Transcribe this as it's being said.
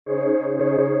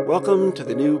Welcome to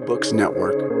the New Books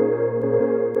Network.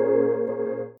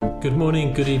 Good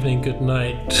morning, good evening, good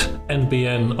night,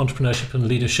 NBN, Entrepreneurship and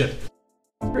Leadership.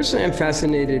 Personally, I'm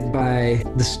fascinated by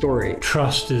the story.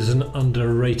 Trust is an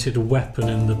underrated weapon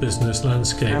in the business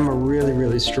landscape. I'm a really,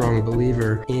 really strong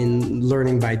believer in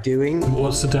learning by doing.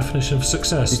 What's the definition of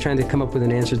success? You're trying to come up with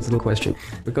an answer to the question.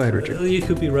 But go ahead, Richard. You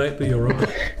could be right, but you're wrong.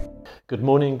 Good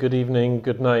morning, good evening,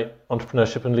 good night,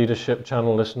 Entrepreneurship and Leadership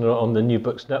channel listener on the New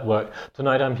Books Network.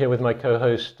 Tonight I'm here with my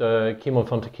co-host Kimon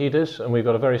Fontakidis, and we've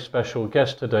got a very special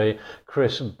guest today,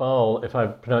 Chris Bahl, if I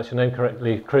pronounce your name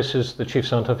correctly. Chris is the Chief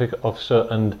Scientific Officer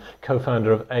and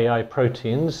co-founder of AI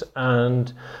Proteins,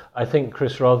 and I think,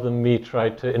 Chris, rather than me try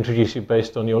to introduce you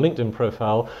based on your LinkedIn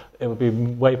profile, it would be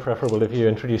way preferable if you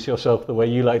introduce yourself the way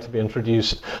you like to be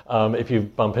introduced if you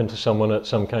bump into someone at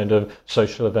some kind of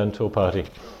social event or party.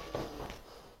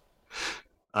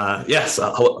 Yes.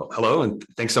 Hello, and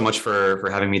thanks so much for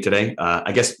having me today.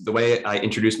 I guess the way I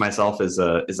introduce myself is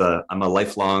I'm a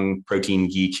lifelong protein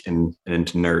geek and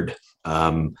nerd.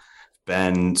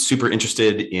 Been super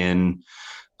interested in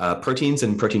proteins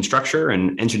and protein structure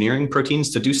and engineering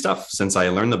proteins to do stuff since I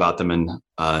learned about them in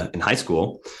high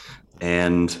school,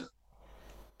 and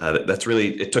that's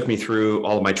really, it took me through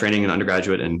all of my training in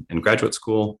undergraduate and graduate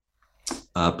school,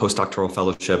 postdoctoral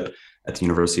fellowship at the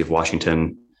University of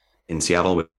Washington in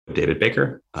Seattle with David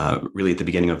Baker, really at the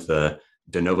beginning of the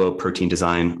de novo protein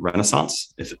design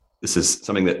renaissance. This is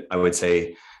something that I would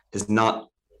say has not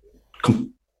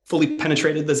fully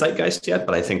penetrated the zeitgeist yet,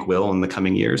 but I think will in the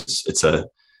coming years. It's a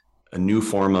new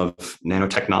form of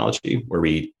nanotechnology where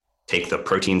we take the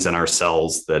proteins in our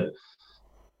cells that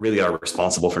really are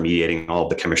responsible for mediating all of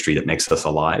the chemistry that makes us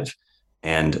alive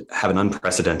and have an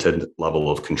unprecedented level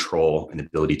of control and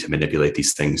ability to manipulate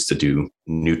these things to do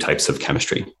new types of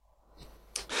chemistry.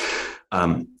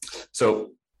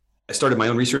 So I started my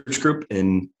own research group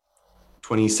in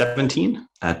 2017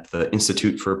 at the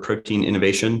Institute for Protein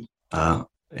Innovation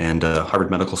and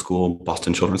Harvard Medical School,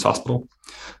 Boston Children's Hospital.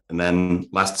 And then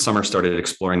last summer started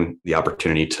exploring the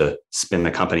opportunity to spin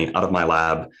a company out of my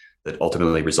lab that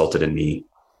ultimately resulted in me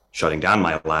shutting down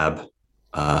my lab,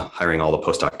 hiring all the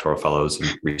postdoctoral fellows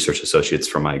and research associates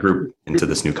from my group into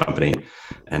this new company,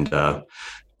 and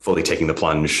fully taking the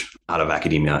plunge out of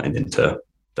academia and into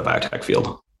the biotech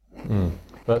field.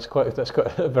 That's quite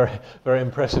a very, very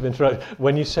impressive introduction.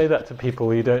 When you say that to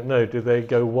people you don't know, do they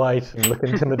go white and look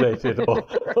intimidated,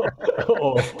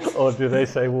 or do they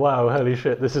say, "Wow, holy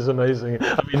shit, this is amazing"?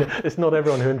 I mean, it's not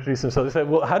everyone who introduces themselves. They say,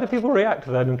 "Well, how do people react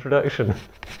to that introduction?"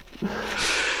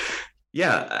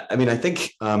 Yeah, I mean, I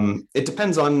think it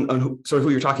depends on who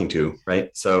you're talking to, right?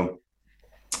 So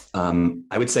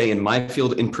I would say in my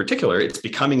field in particular, it's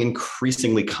becoming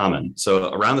increasingly common.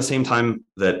 So around the same time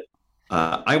that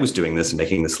I was doing this and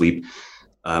making this leap,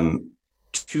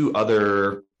 two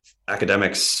other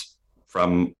academics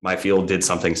from my field did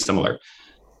something similar.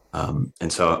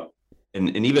 And so,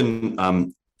 and even,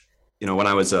 when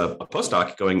I was a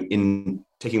postdoc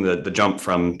taking the jump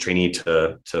from trainee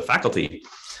to faculty,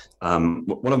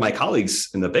 one of my colleagues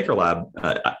in the Baker lab,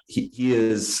 he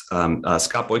is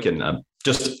Scott Boykin,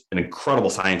 just an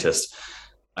incredible scientist.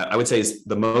 I would say is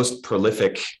the most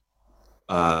prolific,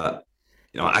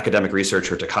 academic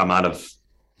researcher to come out of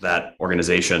that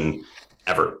organization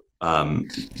ever.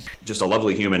 Just a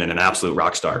lovely human and an absolute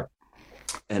rock star.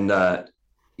 And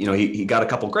he got a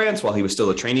couple grants while he was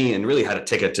still a trainee and really had a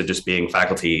ticket to just being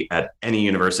faculty at any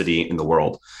university in the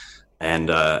world. And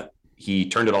he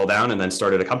turned it all down and then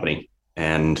started a company.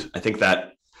 And I think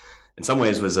that in some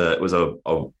ways was a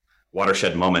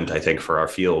watershed moment, I think, for our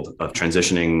field of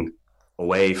transitioning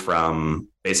away from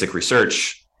basic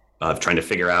research of trying to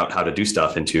figure out how to do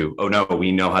stuff into, oh no,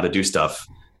 we know how to do stuff.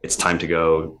 It's time to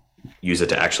go use it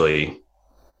to actually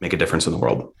make a difference in the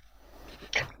world.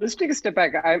 Let's take a step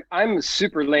back. I'm a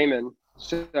super layman.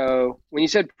 So when you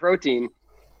said protein,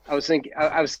 I was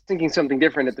thinking something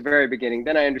different at the very beginning.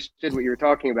 Then I understood what you were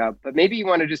talking about. But maybe you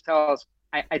want to just tell us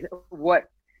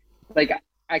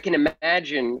I can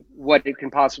imagine what it can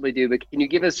possibly do, but can you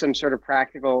give us some sort of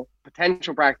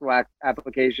potential practical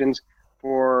applications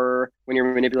for when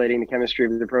you're manipulating the chemistry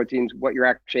of the proteins, what you're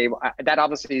actually able, that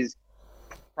obviously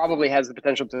probably has the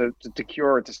potential to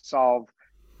cure or to solve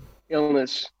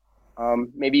illness.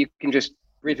 Maybe you can just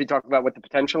briefly talk about what the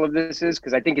potential of this is,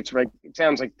 because I think it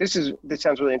sounds like this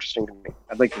sounds really interesting to me.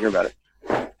 I'd like to hear about it.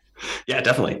 Yeah,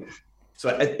 definitely.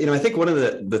 So I think one of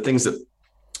the things that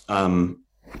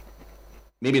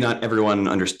maybe not everyone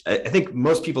understands. I think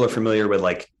most people are familiar with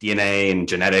like DNA and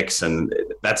genetics, and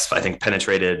that's, I think,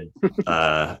 penetrated,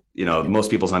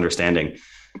 most people's understanding.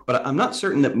 But I'm not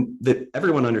certain that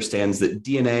everyone understands that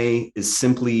DNA is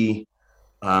simply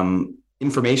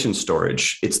information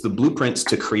storage. It's the blueprints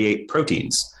to create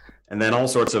proteins, and then all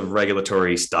sorts of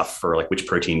regulatory stuff for like which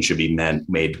protein should be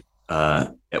made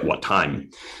at what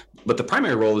time. But the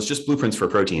primary role is just blueprints for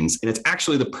proteins, and it's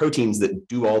actually the proteins that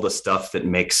do all the stuff that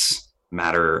makes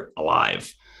matter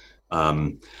alive.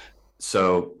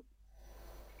 So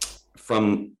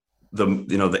from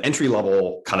the entry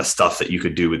level kind of stuff that you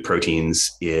could do with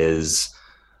proteins is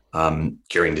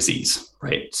curing disease,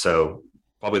 right? So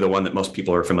probably the one that most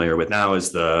people are familiar with now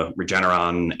is the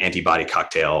Regeneron antibody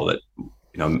cocktail that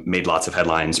made lots of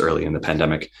headlines early in the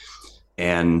pandemic.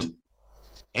 And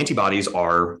antibodies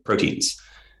are proteins.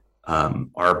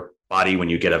 Our body, when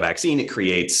you get a vaccine, it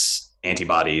creates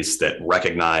antibodies that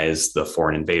recognize the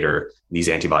foreign invader. These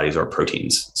antibodies are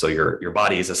proteins. So your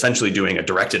body is essentially doing a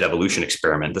directed evolution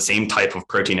experiment. The same type of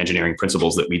protein engineering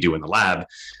principles that we do in the lab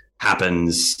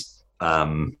happens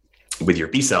with your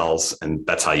B cells, and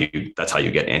that's how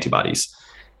you get antibodies.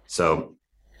 So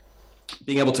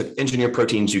being able to engineer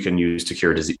proteins you can use to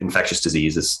cure infectious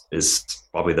disease is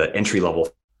probably the entry level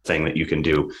thing that you can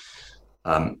do.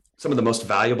 Some of the most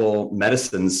valuable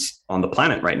medicines on the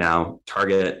planet right now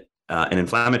target an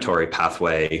inflammatory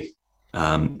pathway,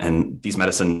 and these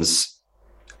medicines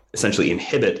essentially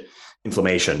inhibit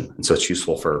inflammation. And so it's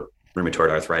useful for rheumatoid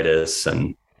arthritis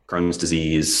and Crohn's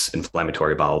disease,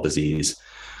 inflammatory bowel disease.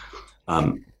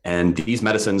 And these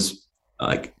medicines,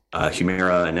 like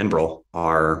Humira and Enbrel,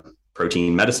 are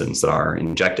protein medicines that are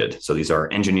injected. So these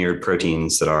are engineered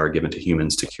proteins that are given to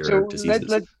humans to cure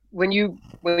diseases. When you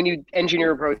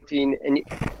engineer a protein,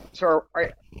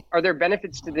 are there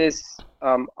benefits to this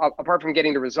apart from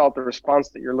getting the response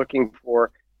that you're looking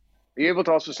for? Are you able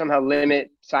to also somehow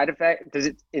limit side effects?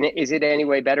 Is it any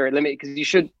way better at limit? Because you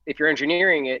should, if you're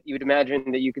engineering it, you would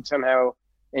imagine that you could somehow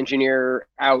engineer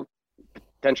out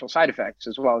potential side effects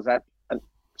as well. Is that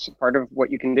part of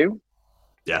what you can do?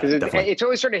 Yeah, definitely. It's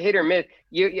always sort of hit or miss.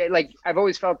 Like I've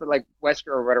always felt that like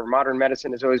Western or whatever modern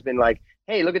medicine has always been like,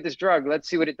 hey, look at this drug, let's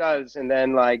see what it does, and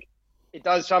then like it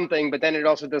does something, but then it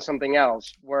also does something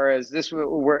else. Whereas this,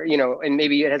 and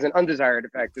maybe it has an undesired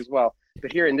effect as well.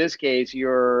 But here in this case,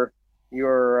 you're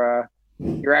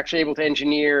actually able to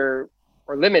engineer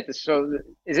or limit this. So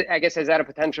is it? I guess is that a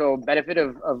potential benefit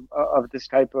of this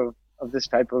type of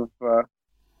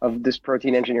this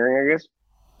protein engineering? I guess.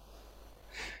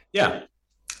 Yeah.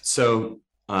 So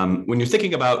when you're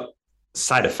thinking about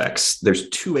side effects, there's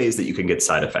two ways that you can get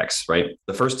side effects, right?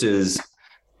 The first is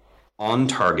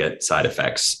on-target side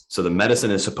effects. So the medicine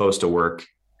is supposed to work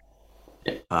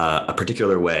a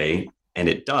particular way, and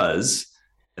it does,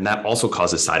 and that also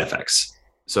causes side effects.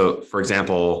 So, for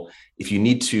example, if you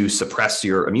need to suppress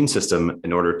your immune system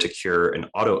in order to cure an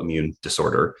autoimmune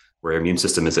disorder, where your immune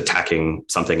system is attacking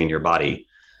something in your body,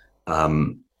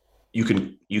 you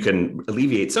can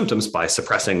alleviate symptoms by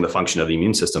suppressing the function of the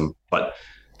immune system, but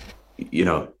you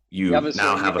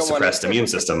now have a suppressed immune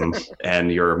system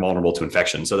and you're vulnerable to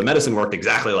infection. So the medicine worked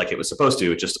exactly like it was supposed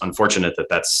to. It's just unfortunate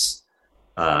that's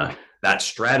that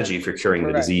strategy for curing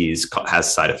the disease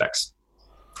has side effects.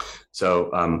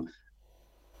 So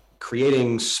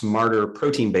creating smarter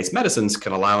protein-based medicines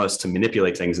can allow us to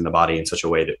manipulate things in the body in such a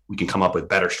way that we can come up with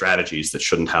better strategies that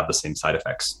shouldn't have the same side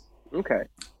effects. Okay.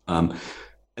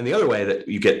 And the other way that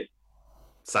you get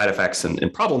side effects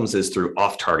and problems is through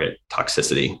off-target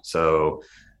toxicity. So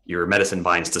your medicine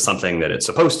binds to something that it's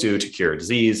supposed to cure a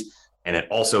disease, and it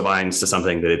also binds to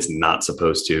something that it's not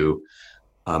supposed to.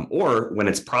 Or when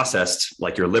it's processed,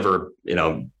 like your liver,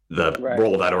 the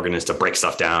role of that organ is to break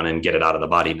stuff down and get it out of the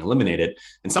body and eliminate it.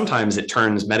 And sometimes it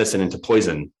turns medicine into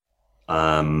poison,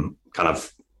 kind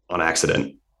of on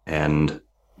accident. And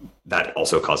that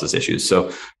also causes issues.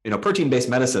 So, protein-based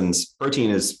medicines, protein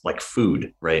is like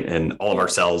food, right? And all of our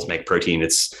cells make protein.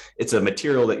 It's a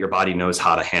material that your body knows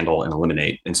how to handle and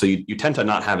eliminate. And so you tend to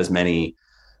not have as many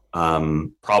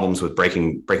problems with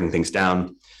breaking things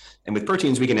down. And with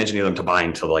proteins, we can engineer them to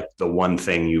bind to like the one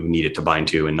thing you need it to bind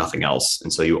to and nothing else.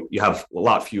 And so you have a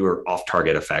lot fewer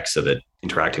off-target effects of it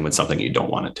interacting with something you don't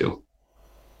want it to.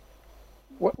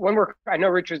 One more, I know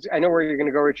where you're going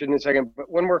to go, Richard, in a second, but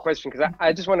one more question, because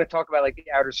I just want to talk about like the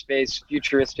outer space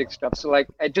futuristic stuff. So like,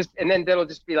 and then that'll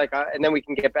just be like, and then we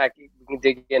can get back, we can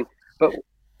dig in. But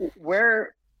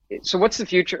so what's the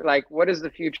future? Like, what is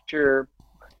the future?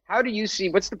 How do you see,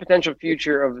 what's the potential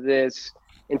future of this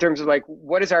in terms of like,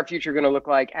 what is our future going to look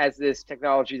like as this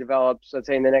technology develops, let's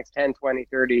say in the next 10, 20,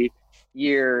 30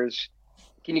 years?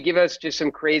 Can you give us just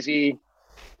some crazy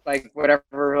like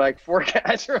whatever, like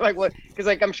forecast or like what? Because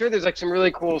like I'm sure there's like some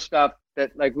really cool stuff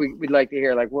that like we'd like to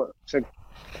hear. Like what? So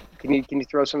can you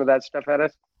throw some of that stuff at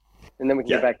us, and then we can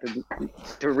get back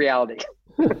to reality.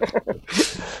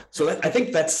 So I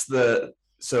think that's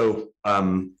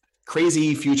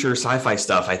crazy future sci-fi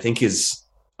stuff. I think is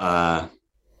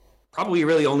probably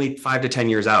really only 5 to 10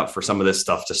 years out for some of this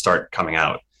stuff to start coming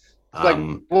out. Like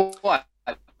what?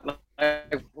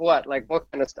 Like what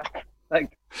kind of stuff?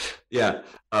 Like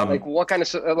like what kind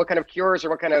of cures or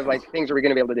what kind of like things are we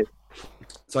going to be able to do?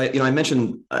 So I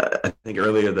mentioned I think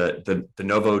earlier the de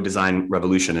novo design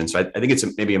revolution, and so I think it's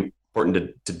maybe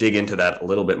important to dig into that a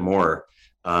little bit more.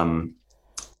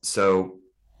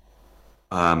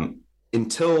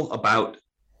 Until about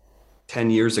 10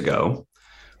 years ago,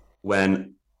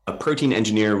 when a protein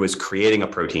engineer was creating a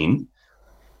protein,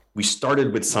 we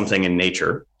started with something in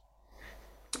nature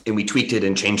and we tweaked it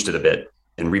and changed it a bit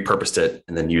and repurposed it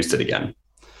and then used it again.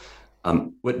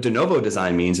 What de novo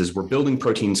design means is we're building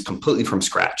proteins completely from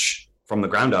scratch. From the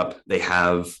ground up, they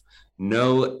have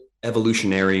no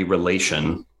evolutionary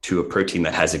relation to a protein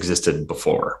that has existed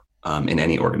before in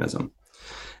any organism.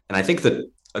 And I think that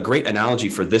a great analogy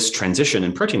for this transition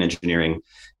in protein engineering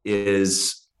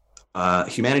is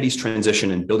humanity's transition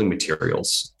in building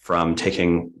materials, from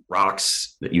taking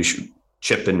rocks that you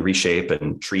chip and reshape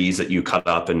and trees that you cut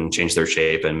up and change their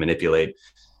shape and manipulate,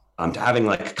 to having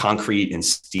like concrete and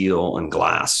steel and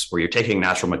glass, where you're taking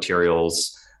natural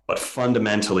materials, but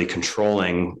fundamentally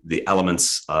controlling the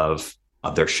elements of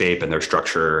their shape and their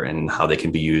structure and how they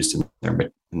can be used in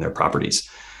their properties.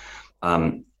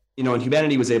 And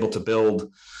humanity was able to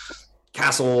build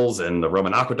castles and the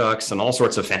Roman aqueducts and all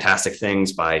sorts of fantastic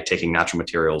things by taking natural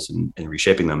materials and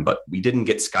reshaping them. But we didn't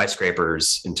get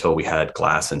skyscrapers until we had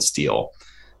glass and steel.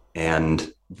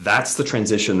 And that's the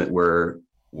transition that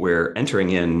we're entering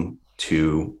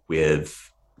into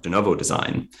with de novo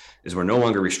design, is we're no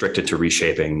longer restricted to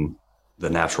reshaping the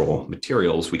natural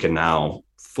materials. We can now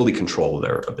fully control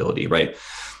their ability, right?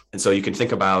 And so you can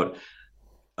think about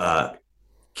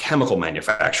chemical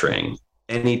manufacturing,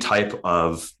 any type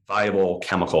of viable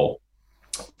chemical,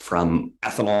 from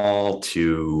ethanol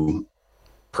to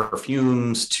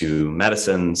perfumes to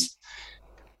medicines,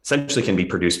 essentially can be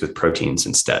produced with proteins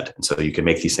instead. And so you can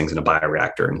make these things in a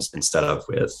bioreactor instead of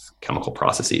with chemical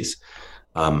processes.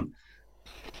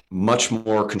 Much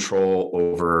more control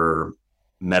over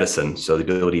medicine. So the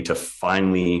ability to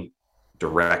finally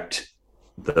direct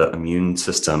the immune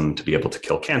system to be able to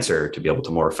kill cancer, to be able to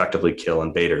more effectively kill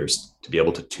invaders, to be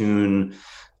able to tune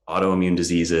autoimmune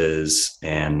diseases,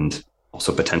 and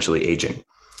also potentially aging.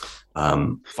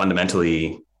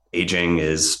 Fundamentally, aging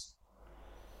is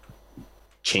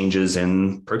changes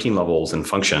in protein levels and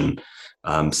function.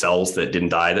 Cells that didn't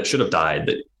die that should have died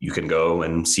that you can go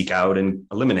and seek out and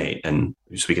eliminate. And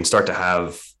so we can start to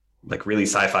have like really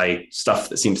sci-fi stuff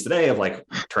that seems today of like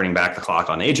turning back the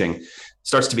clock on aging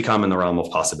starts to become in the realm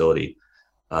of possibility.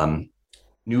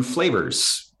 New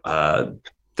flavors that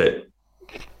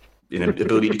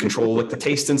ability to control like the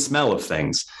taste and smell of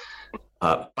things.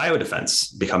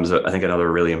 Biodefense becomes, I think,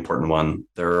 another really important one.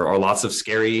 There are lots of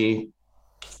scary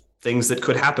things that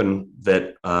could happen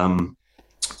that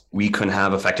we can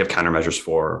have effective countermeasures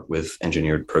for with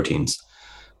engineered proteins.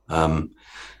 And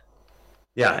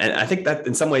I think that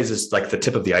in some ways is like the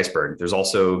tip of the iceberg. There's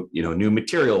also, new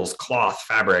materials, cloth,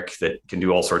 fabric that can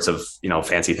do all sorts of,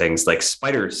 fancy things, like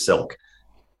spider silk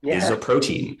is a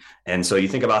protein. And so you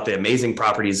think about the amazing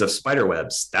properties of spider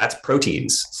webs, that's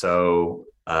proteins. So,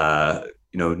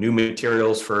 new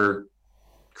materials for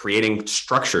creating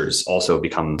structures also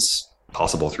becomes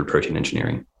possible through protein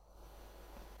engineering.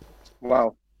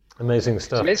 Wow. Amazing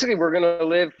stuff. So basically we're going to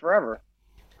live forever.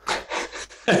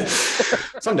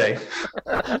 Someday.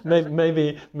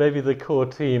 Maybe the core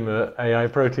team at AI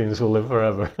Proteins will live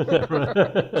forever.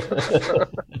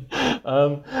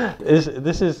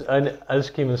 This is, and as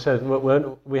Keeman said,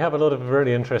 we have a lot of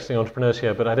really interesting entrepreneurs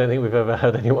here, but I don't think we've ever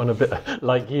had anyone a bit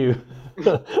like you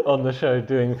on the show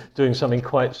doing something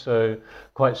quite so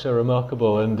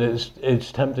remarkable. And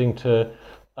it's tempting to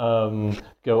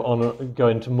go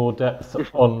into more depth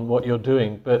on what you're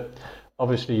doing, but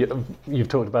obviously you've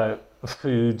talked about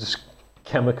foods,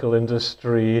 chemical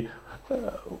industry,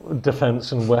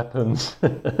 defense and weapons,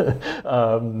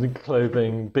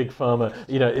 clothing, big pharma.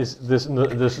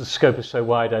 This scope is so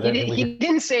wide. He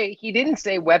didn't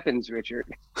say weapons, Richard.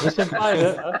 He said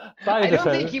biodefense. I don't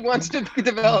think he wants to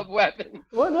develop weapons.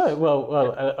 Well, no.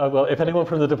 Well. If anyone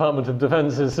from the Department of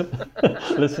Defense is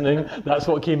listening, that's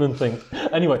what Keeman thinks.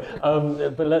 Anyway,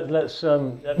 but let's.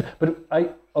 But I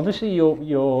obviously you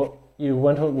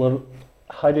went on. Well,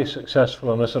 highly successful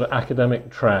on a sort of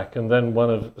academic track, and then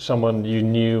someone you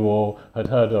knew or had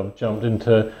heard of jumped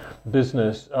into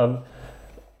business.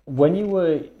 When you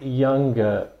were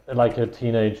younger, like a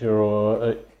teenager or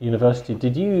at university,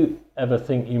 did you ever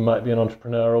think you might be an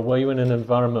entrepreneur, or were you in an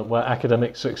environment where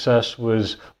academic success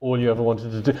was all you ever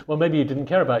wanted to do? Well, maybe you didn't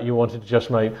care about it, you wanted to just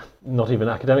make not even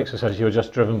academic success, you were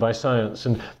just driven by science.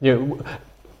 And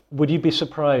would you be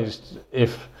surprised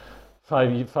if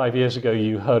 5 years ago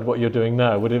you heard what you're doing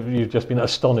now? Would you just been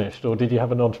astonished, or did you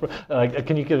have an entrepreneur?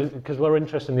 Can you give, because we're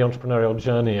interested in the entrepreneurial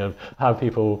journey of how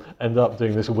people end up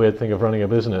doing this weird thing of running a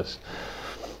business.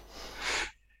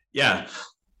 Yeah,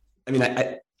 I mean,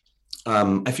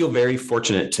 I feel very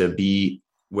fortunate to be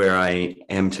where I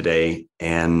am today,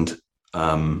 and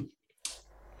when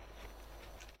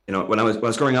I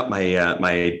was growing up,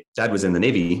 my dad was in the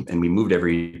Navy, and we moved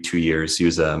every 2 years. He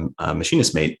was a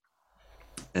machinist mate.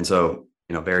 And so,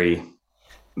 very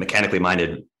mechanically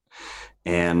minded,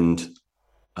 and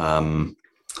not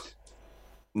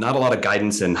a lot of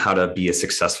guidance in how to be a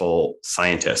successful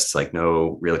scientist, like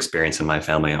no real experience in my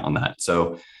family on that.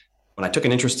 So when I took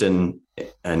an interest in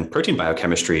protein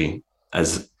biochemistry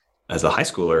as a high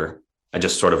schooler, I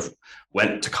just sort of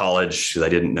went to college because I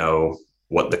didn't know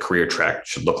what the career track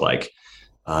should look like.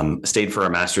 Stayed for a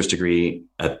master's degree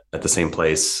at the same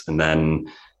place, and then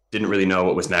didn't really know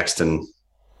what was next. And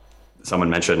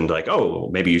someone mentioned like, oh,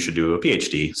 maybe you should do a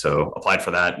PhD. So applied for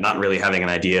that, not really having an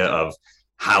idea of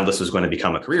how this was going to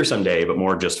become a career someday, but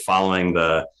more just following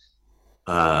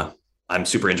I'm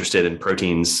super interested in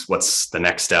proteins. What's the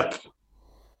next step?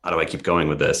 How do I keep going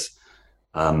with this?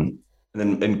 And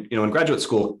then, in graduate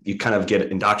school, you kind of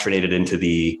get indoctrinated into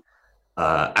the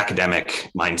academic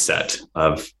mindset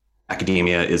of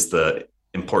academia is the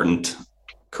important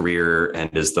career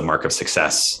and is the mark of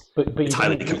success. But it's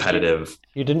highly competitive.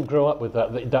 You didn't grow up with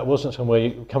that. That wasn't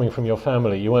somewhere coming from your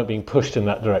family. You weren't being pushed in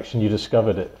that direction. You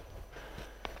discovered it.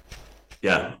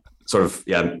 Yeah, sort of.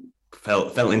 Yeah,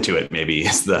 fell into it. Maybe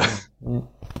is the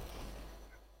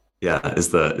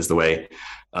is the way.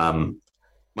 My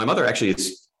mother actually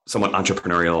is somewhat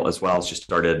entrepreneurial as well. She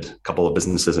started a couple of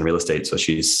businesses in real estate, so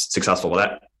she's successful. Well,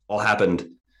 that all happened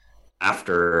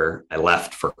after I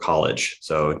left for college,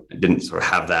 so I didn't sort of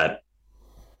have that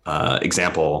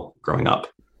example growing up.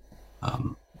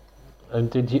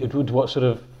 And what sort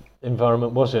of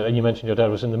environment was it? And you mentioned your dad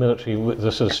was in the military.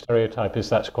 The sort of stereotype is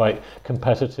that's quite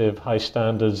competitive, high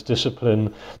standards,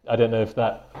 discipline. I don't know if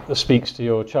that speaks to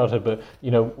your childhood, but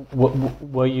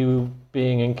were you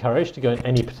being encouraged to go in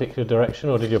any particular direction,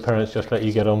 or did your parents just let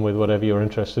you get on with whatever you were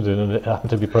interested in, and it happened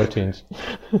to be proteins?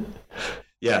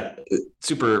 Yeah,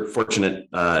 super fortunate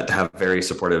to have very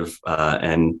supportive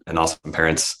and awesome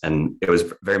parents, and it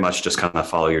was very much just kind of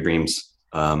follow your dreams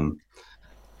and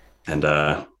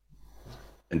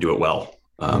do it well.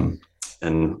 And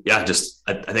yeah,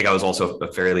 I think I was also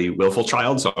a fairly willful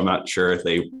child, so I'm not sure if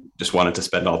they just wanted to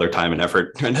spend all their time and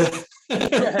effort trying to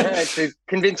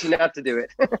convince you not to do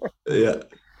it. Yeah.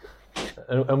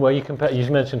 And were you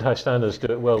you mentioned high standards,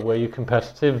 do it well. Were you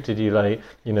competitive? Did you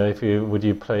would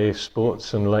you play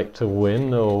sports and like to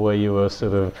win, or were you a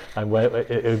sort of,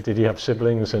 did you have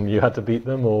siblings and you had to beat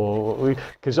them, or,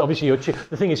 because obviously the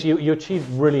thing is you achieved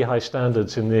really high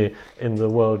standards in the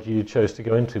world you chose to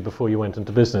go into before you went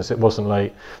into business. It wasn't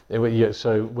like,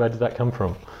 so where did that come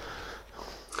from?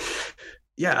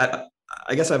 Yeah,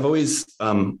 I guess I've always,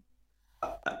 I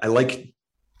like,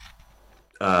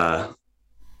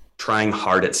 trying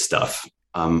hard at stuff.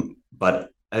 But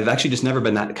I've actually just never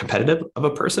been that competitive of a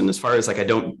person, as far as like, I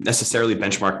don't necessarily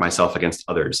benchmark myself against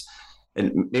others.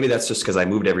 And maybe that's just because I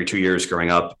moved every 2 years growing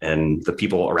up and the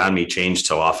people around me changed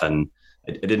so often.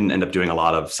 I didn't end up doing a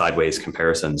lot of sideways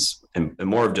comparisons, and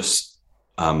more of just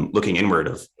looking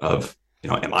inward of,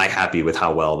 am I happy with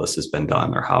how well this has been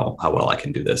done, or how well I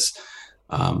can do this?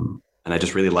 And I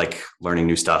just really like learning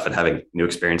new stuff and having new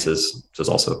experiences, which has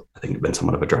also, I think, been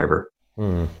somewhat of a driver.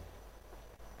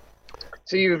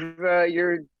 So you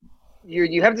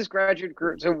have this graduate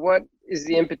group. So what is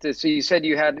the impetus? So you said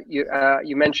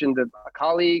you mentioned a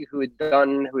colleague who had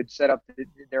set up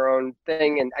their own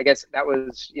thing, and I guess that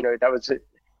was you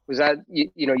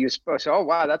supposed to, oh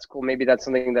wow, that's cool, maybe that's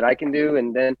something that I can do,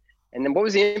 and then what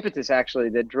was the impetus actually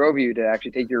that drove you to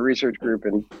actually take your research group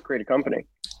and create a company?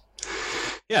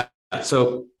 Yeah,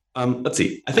 so let's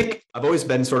see. I think I've always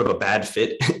been sort of a bad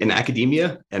fit in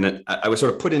academia, and I was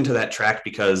sort of put into that track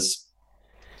because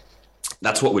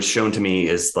that's what was shown to me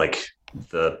is like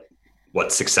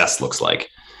what success looks like.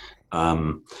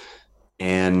 And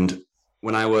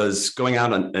when I was going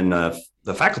out in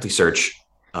the faculty search,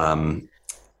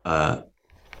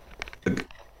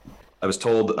 was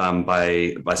told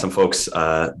by some folks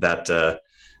that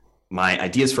my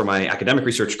ideas for my academic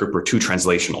research group were too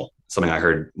translational. Something I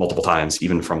heard multiple times,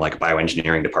 even from like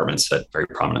bioengineering departments at very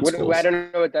prominent schools. I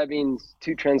don't know what that means.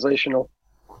 Too translational.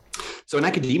 So in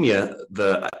academia,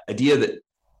 the idea that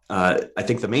I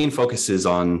think the main focus is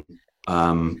on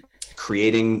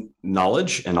creating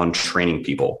knowledge and on training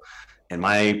people. And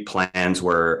my plans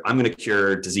were, I'm going to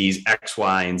cure disease X,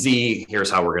 Y, and Z. Here's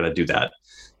how we're going to do that.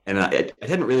 And I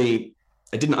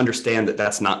didn't understand that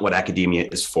that's not what academia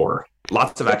is for.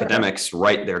 Lots of academics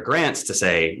write their grants to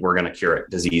say, we're going to cure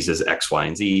diseases X, Y,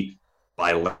 and Z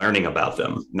by learning about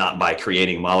them, not by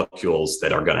creating molecules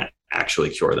that are going to actually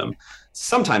cure them.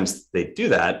 Sometimes they do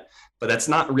that, but that's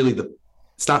not really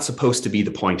it's not supposed to be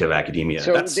the point of academia.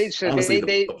 So that's they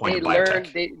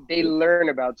learn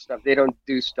about stuff. They don't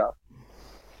do stuff.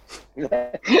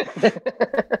 Yes,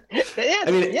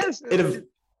 I mean, yes.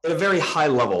 At a very high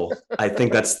level, I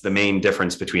think that's the main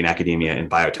difference between academia and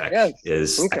biotech. Yes.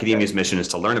 Is academia's mission is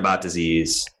to learn about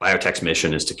disease. Biotech's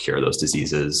mission is to cure those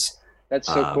diseases. That's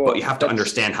so cool. But you have to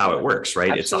understand how it works, right?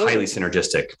 Absolutely. It's a highly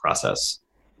synergistic process.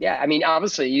 Yeah, I mean,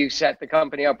 obviously, you set the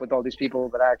company up with all these people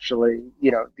that actually,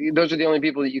 those are the only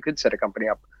people that you could set a company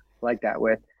up like that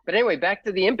with. But anyway, back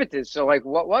to the impetus. So, like,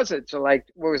 what was it? So, like,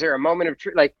 was there a moment of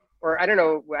truth? Like, or I don't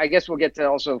know. I guess we'll get to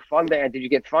also funding. Did you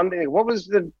get funding?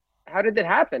 How did that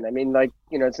happen? I mean, like,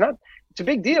 it's a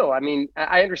big deal. I mean,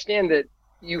 I understand that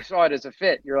you saw it as a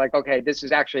fit. You're like, okay, this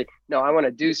is actually, no, I want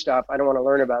to do stuff. I don't want to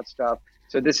learn about stuff.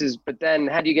 So but then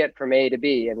how do you get from A to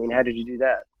B? I mean, how did you do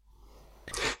that?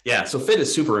 Yeah, so fit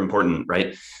is super important,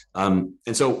 right? And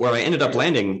so where I ended up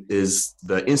landing is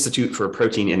the Institute for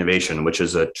Protein Innovation, which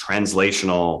is a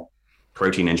translational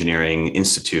protein engineering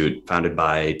institute founded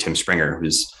by Tim Springer,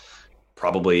 who's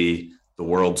probably the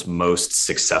world's most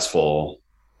successful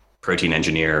protein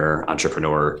engineer,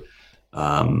 entrepreneur.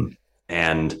 And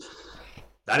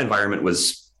that environment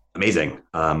was amazing.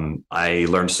 I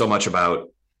learned so much about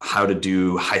how to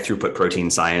do high throughput protein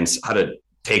science, how to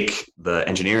take the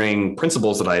engineering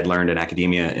principles that I had learned in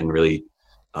academia and really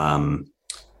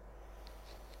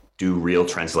do real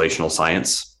translational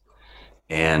science.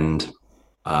 And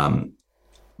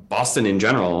Boston in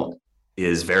general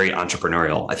is very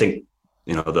entrepreneurial. I think,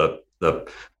 the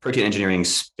protein engineering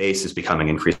space is becoming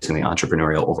increasingly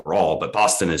entrepreneurial overall, but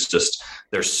Boston is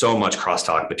there's so much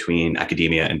crosstalk between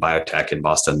academia and biotech in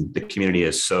Boston. The community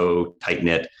is so tight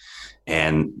knit,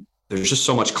 and there's just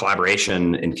so much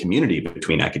collaboration and community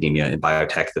between academia and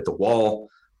biotech that the wall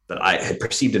that I had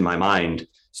perceived in my mind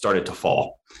started to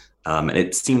fall. And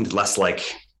it seemed less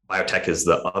like biotech is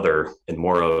the other and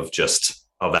more of just,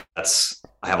 I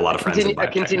have a lot of friends in biotech.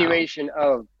 A continuation now.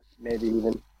 Of maybe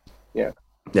even, yeah.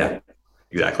 Yeah,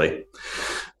 exactly.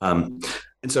 And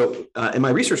so in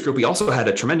my research group, we also had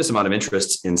a tremendous amount of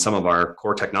interest in some of our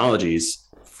core technologies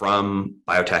from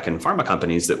biotech and pharma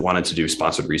companies that wanted to do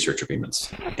sponsored research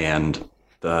agreements. And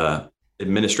the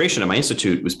administration of my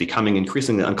institute was becoming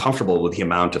increasingly uncomfortable with the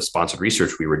amount of sponsored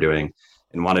research we were doing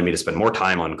and wanted me to spend more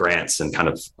time on grants and kind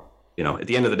of, at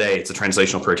the end of the day, it's a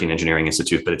translational protein engineering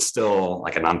institute, but it's still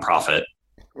like a nonprofit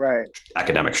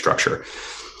academic structure.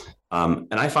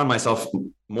 And I found myself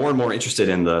more and more interested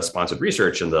in the sponsored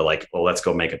research and let's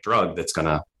go make a drug that's going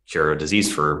to cure a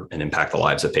disease and impact the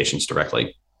lives of patients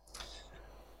directly.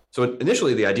 So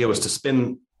initially, the idea was to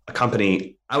spin a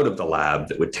company out of the lab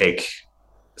that would take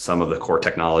some of the core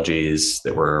technologies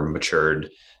that were matured,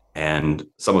 and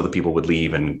some of the people would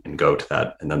leave and go to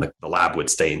that. And then the lab would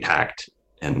stay intact,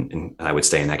 and I would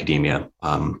stay in academia.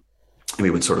 And we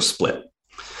would sort of split.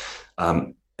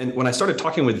 And when I started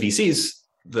talking with VCs,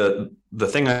 the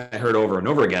thing I heard over and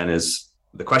over again is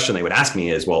the question they would ask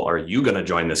me is, well, are you going to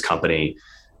join this company?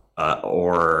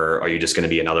 Or are you just going to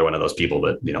be another one of those people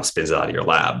that, spins it out of your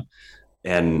lab?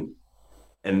 And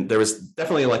there was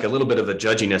definitely like a little bit of a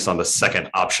judginess on the second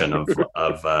option of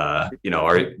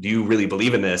do you really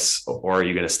believe in this, or are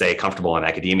you going to stay comfortable in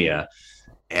academia?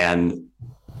 And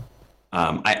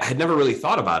I had never really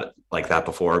thought about it like that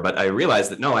before, but I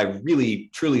realized that no, I really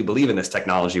truly believe in this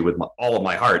technology with all of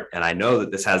my heart, and I know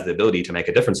that this has the ability to make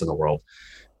a difference in the world.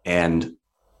 And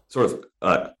sort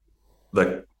of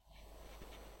the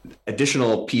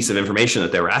additional piece of information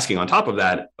that they were asking on top of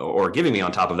that, or giving me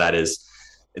on top of that, is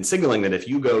in signaling that if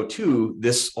you go to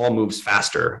this, all moves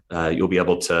faster. You'll be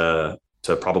able to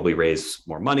probably raise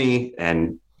more money,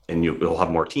 and you'll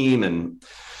have more team. And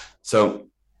so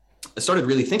I started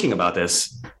really thinking about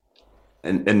this,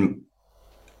 and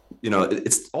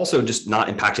it's also just not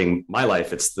impacting my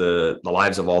life. It's the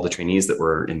lives of all the trainees that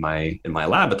were in my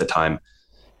lab at the time.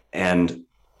 And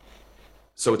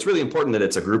so it's really important that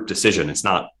it's a group decision. It's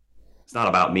not it's not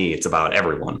about me, it's about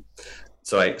everyone.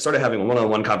 So I started having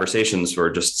one-on-one conversations for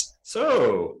just,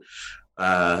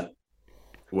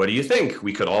 what do you think?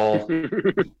 We could all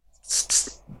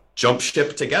jump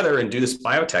ship together and do this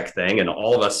biotech thing, and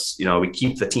all of us, we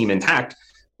keep the team intact,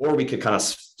 or we could kind of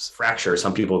fracture.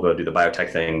 Some people go do the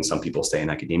biotech thing, some people stay in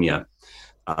academia.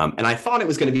 And I thought it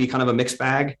was going to be kind of a mixed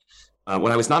bag.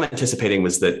 What I was not anticipating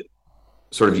was that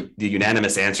sort of the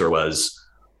unanimous answer was,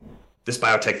 this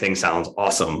biotech thing sounds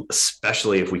awesome,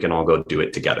 especially if we can all go do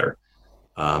it together.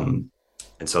 And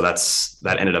so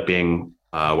that ended up being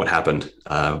what happened.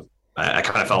 I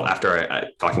kind of felt after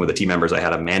talking with the team members, I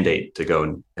had a mandate to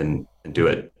go and do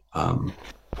it.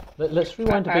 Let's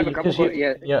rewind a bit, because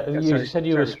you said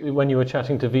when you were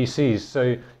chatting to VCs,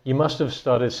 so you must have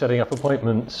started setting up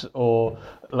appointments, or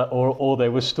they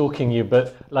were stalking you.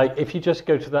 But like, if you just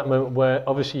go to that moment where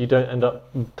obviously you don't end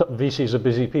up, VCs are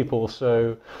busy people,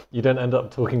 so you don't end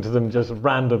up talking to them just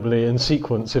randomly in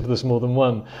sequence if there's more than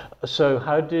one. So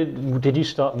how did you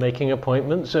start making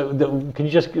appointments? So can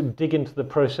you just dig into the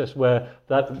process where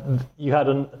that you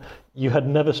had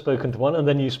never spoken to one, and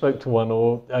then you spoke to one,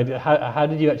 or how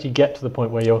did you actually get to the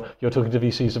point where you're talking to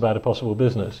VCs about a possible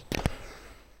business?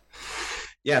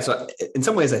 Yeah, so in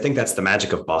some ways, I think that's the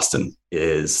magic of Boston,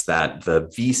 is that the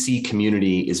VC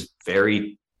community is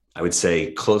very, I would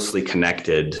say, closely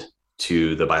connected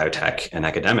to the biotech and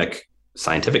academic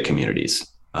scientific communities.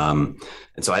 And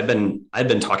so I've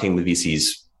been talking with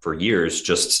VCs for years.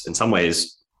 Just in some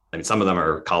ways, I mean, some of them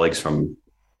are colleagues from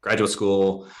graduate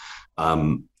school.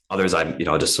 Others I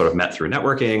just sort of met through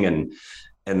networking,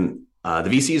 and the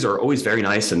VCs are always very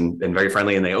nice and very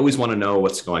friendly, and they always want to know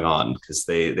what's going on, because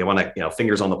they want to,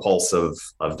 fingers on the pulse of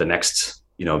the next,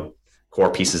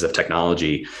 core pieces of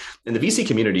technology. And the VC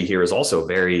community here is also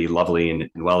very lovely and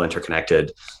well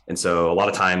interconnected. And so a lot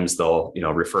of times they'll,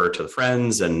 refer to the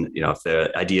friends, and, if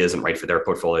the idea isn't right for their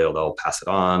portfolio, they'll pass it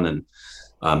on.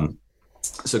 And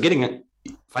so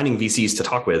finding VCs to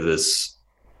talk with is,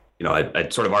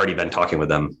 I'd sort of already been talking with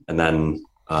them. And then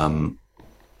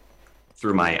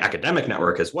through my academic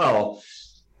network as well,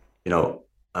 the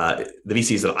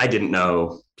VCs that I didn't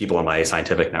know, people in my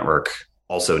scientific network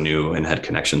also knew and had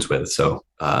connections with. So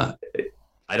I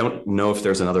don't know if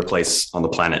there's another place on the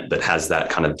planet that has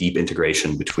that kind of deep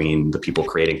integration between the people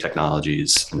creating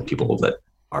technologies and the people that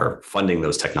are funding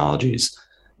those technologies,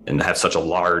 and have such a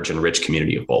large and rich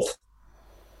community of both.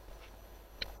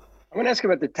 I want to ask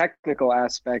about the technical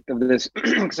aspect of this,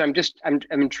 because I'm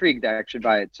intrigued actually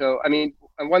by it. So, I mean,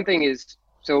 one thing is,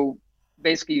 so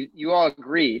basically you all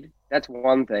agreed, that's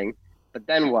one thing, but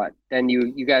then what? Then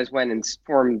you guys went and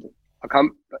formed a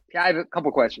company. I have a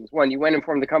couple questions. One, you went and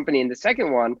formed the company, and the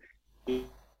second one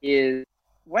is,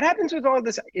 what happens with all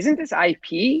this? Isn't this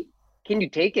IP? Can you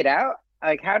take it out?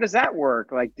 Like, how does that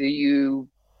work? Like,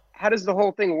 how does the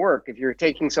whole thing work if you're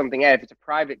taking something out? If it's a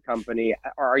private company,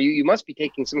 or you must be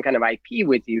taking some kind of IP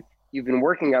with you. You've been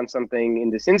working on something in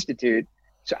this institute.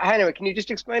 So anyway, can you just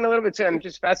explain a little bit? So I'm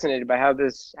just fascinated by how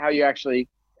this actually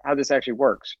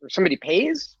works. Or somebody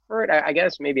pays for it, I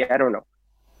guess. Maybe, I don't know.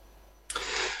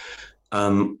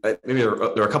 Maybe there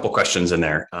are a couple questions in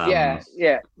there. Yeah.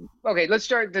 Okay, let's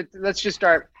just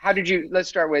start. How did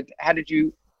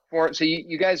you form? So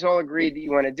you guys all agreed that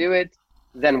you want to do it.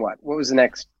 Then what? What was the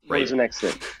next? What was the next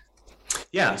thing?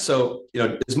 Yeah. So,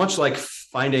 as much like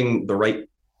finding the right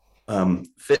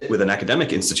fit with an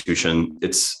academic institution,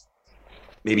 it's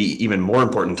maybe even more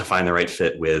important to find the right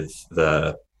fit with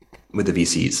the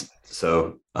VCs.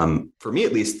 So for me,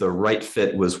 at least, the right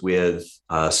fit was with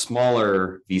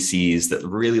smaller VCs that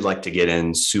really like to get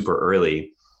in super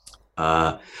early.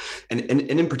 And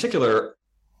in particular,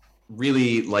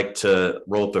 really like to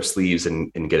roll up their sleeves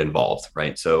and get involved,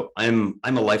 right? So I'm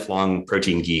a lifelong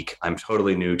protein geek. I'm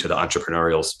totally new to the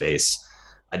entrepreneurial space.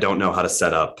 I don't know how to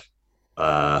set up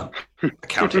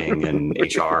accounting and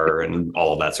HR and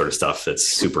all of that sort of stuff. That's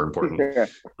super important.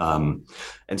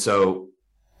 And so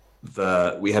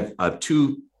we have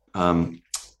two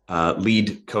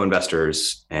lead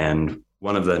co-investors, and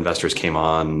one of the investors came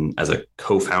on as a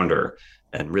co-founder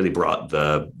and really brought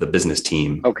the business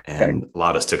team and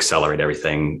allowed us to accelerate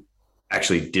everything.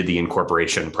 Actually did the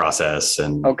incorporation process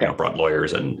and brought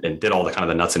lawyers and did all the kind of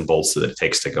the nuts and bolts that it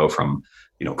takes to go from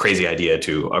crazy idea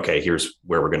to here's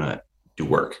where we're going to do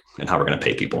work and how we're going to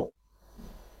pay people.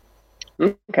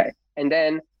 Okay, and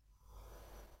then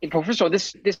first of all,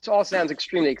 this all sounds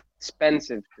extremely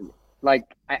expensive to me. Like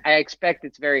I expect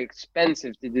it's very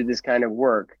expensive to do this kind of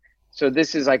work. So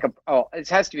this is like it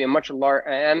has to be a much larger.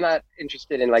 I'm not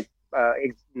interested in like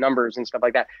numbers and stuff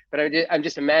like that, but I'm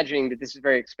just imagining that this is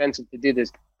very expensive to do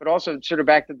this. But also, sort of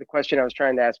back to the question I was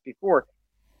trying to ask before,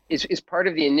 is part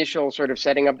of the initial sort of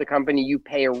setting up the company, you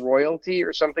pay a royalty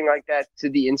or something like that to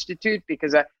the institute?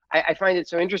 Because I find it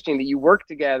so interesting that you work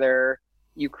together,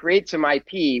 you create some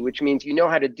IP, which means you know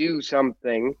how to do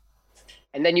something,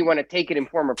 and then you want to take it and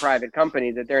form a private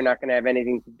company that they're not going to have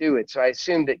anything to do with. So I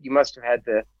assume that you must have had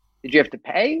to, did you have to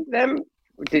pay them?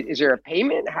 Is there a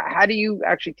payment? How do you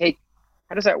actually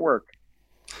how does that work?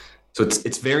 So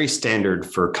it's very standard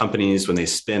for companies when they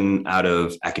spin out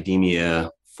of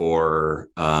academia for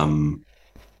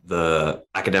the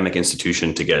academic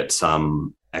institution to get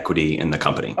some equity in the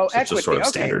company. Oh, so it's just sort of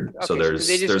standard. Okay. So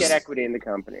they just get equity in the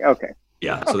company. Okay.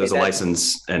 Yeah. So there's a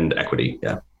license and equity.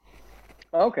 Yeah.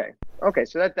 Okay.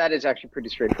 So that is actually pretty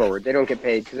straightforward. They don't get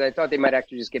paid, because I thought they might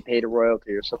actually just get paid a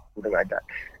royalty or something like that.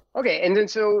 Okay. And then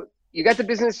so you got the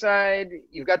business side,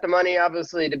 you've got the money,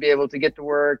 obviously, to be able to get to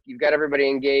work. You've got everybody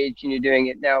engaged and you're doing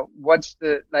it. Now,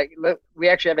 we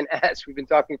actually haven't asked, we've been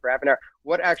talking for half an hour.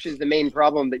 What actually is the main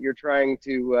problem that you're trying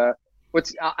to,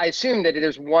 I assume that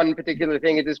there's one particular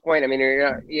thing at this point. I mean,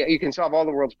 you can solve all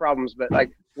the world's problems, but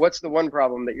what's the one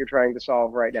problem that you're trying to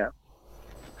solve right now?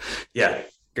 Yeah,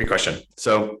 great question.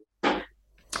 So,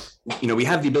 we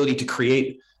have the ability to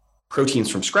create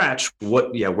proteins from scratch.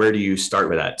 Where do you start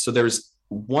with that? So there's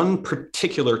one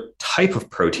particular type of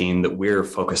protein that we're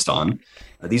focused on.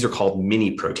 These are called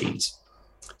mini proteins.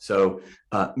 So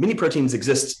mini proteins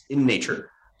exist in nature,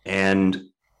 and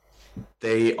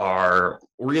they are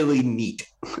really neat.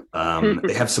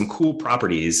 They have some cool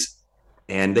properties,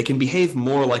 and they can behave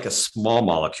more like a small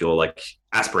molecule, like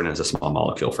aspirin is a small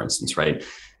molecule, for instance, right?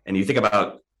 And you think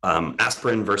about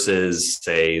aspirin versus,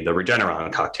 say, the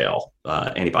Regeneron cocktail,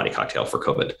 antibody cocktail for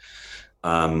COVID.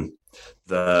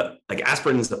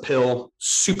 Aspirin is the pill,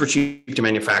 super cheap to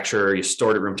manufacture. You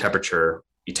store it at room temperature.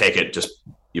 You take it,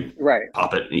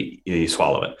 pop it, you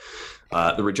swallow it.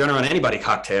 The Regeneron antibody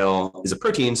cocktail is a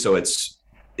protein, so it's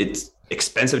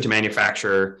expensive to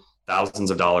manufacture,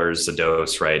 thousands of dollars a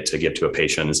dose, right, to give to a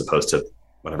patient, as opposed to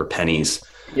whatever pennies.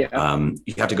 Yeah.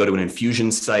 You have to go to an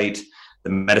infusion site. The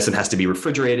medicine has to be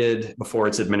refrigerated before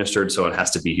it's administered, so it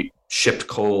has to be shipped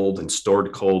cold and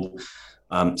stored cold.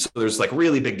 So there's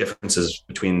really big differences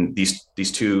between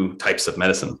these two types of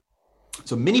medicine.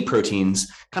 So mini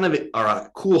proteins kind of are a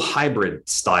cool hybrid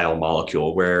style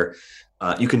molecule where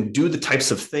you can do the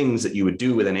types of things that you would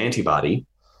do with an antibody,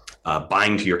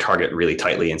 bind to your target really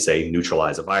tightly and, say,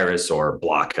 neutralize a virus or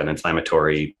block an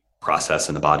inflammatory process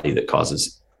in the body that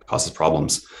causes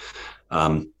problems.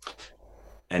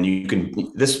 And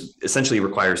this essentially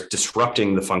requires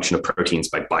disrupting the function of proteins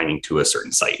by binding to a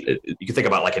certain site. You can think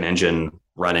about an engine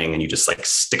running, and you just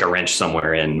stick a wrench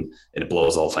somewhere in, and it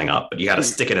blows the whole thing up. But you got to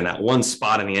stick it in that one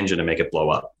spot in the engine to make it blow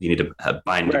up. You need to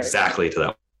bind exactly to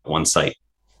that one site.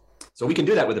 So we can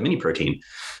do that with a mini protein,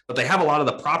 but they have a lot of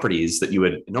the properties that you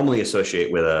would normally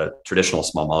associate with a traditional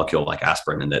small molecule like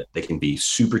aspirin, in that they can be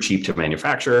super cheap to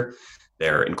manufacture.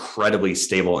 They're incredibly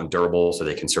stable and durable, so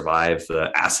they can survive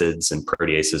the acids and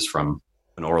proteases from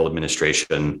an oral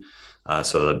administration.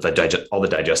 So all the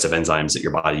digestive enzymes that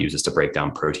your body uses to break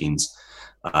down proteins.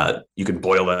 You can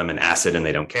boil them in acid and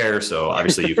they don't care. So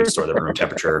obviously you can store them at room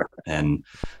temperature, and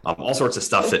all sorts of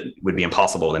stuff that would be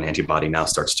impossible with an antibody now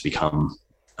starts to become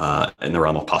in the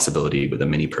realm of possibility with a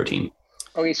mini protein.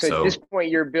 Okay, so at this point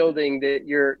you're building,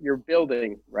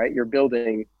 right? You're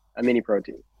building a mini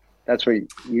protein. That's what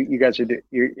you guys are doing.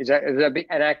 Is that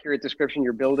an accurate description?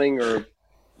 You're building, or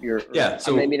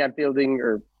so maybe not building,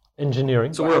 or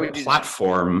engineering. So we're a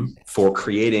platform for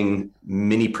creating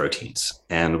mini proteins,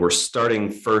 and we're starting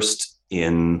first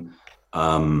in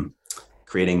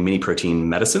creating mini protein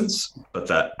medicines, but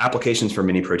the applications for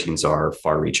mini proteins are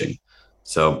far-reaching.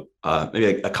 So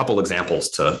maybe a couple examples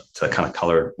to kind of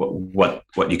color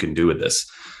what you can do with this.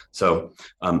 So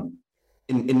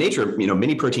in nature,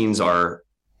 mini proteins are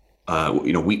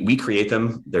we create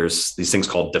them. There's these things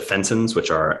called defensins, which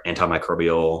are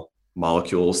antimicrobial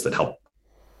molecules that help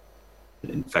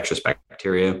infectious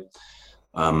bacteria.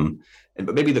 But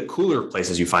maybe the cooler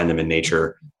places you find them in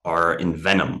nature are in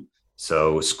venom.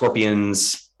 So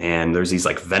scorpions, and there's these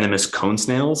venomous cone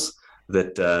snails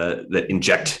that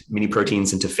inject mini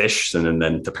proteins into fish and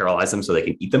then to paralyze them so they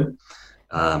can eat them.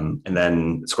 And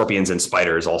then scorpions and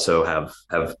spiders also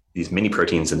have these mini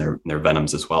proteins in their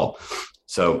venoms as well.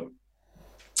 So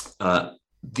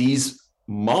these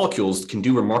molecules can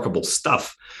do remarkable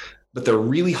stuff, but they're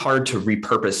really hard to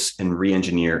repurpose and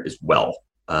re-engineer as well.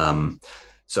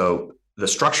 So the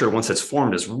structure, once it's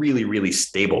formed, is really, really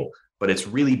stable, but it's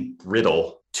really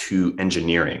brittle to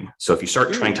engineering. So if you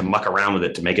start trying to muck around with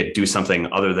it to make it do something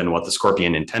other than what the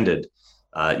scorpion intended,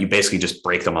 you basically just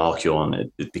break the molecule and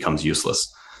it becomes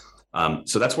useless.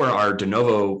 So that's where our de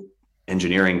novo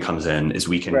engineering comes in is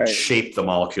we can shape the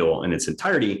molecule in its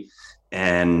entirety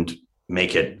and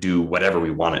make it do whatever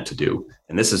we want it to do.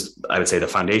 And this is, I would say, the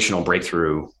foundational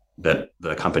breakthrough that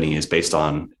the company is based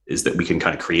on, is that we can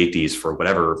kind of create these for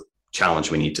whatever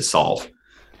challenge we need to solve.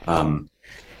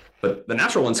 But the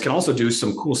natural ones can also do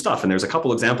some cool stuff. And there's a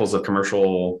couple examples of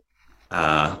commercial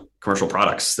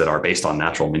products that are based on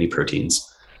natural mini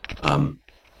proteins.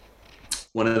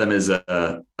 One of them is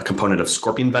a component of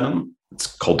scorpion venom. It's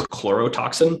called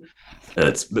chlorotoxin.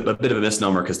 It's a bit of a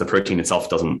misnomer because the protein itself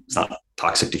it's not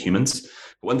toxic to humans.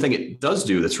 But one thing it does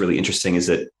do that's really interesting is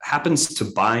it happens to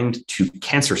bind to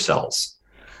cancer cells.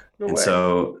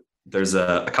 So there's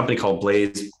a company called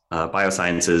Blaze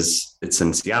Biosciences. It's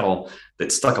in Seattle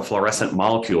that stuck a fluorescent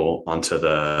molecule onto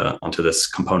this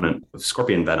component of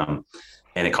scorpion venom,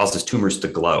 and it causes tumors to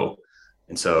glow.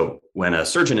 And so when a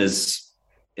surgeon is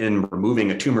in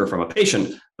removing a tumor from a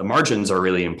patient, the margins are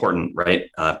really important, right?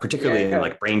 Particularly in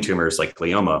like brain tumors like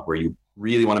glioma, where you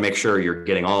really want to make sure you're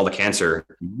getting all the cancer.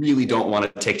 You really don't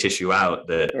want to take tissue out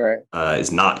that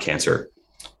is not cancer.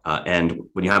 And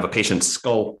when you have a patient's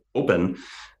skull open,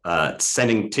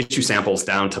 sending tissue samples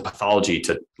down to pathology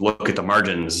to look at the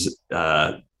margins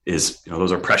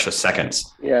those are precious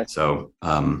seconds. Yeah. So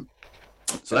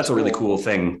that's a really cool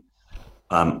thing.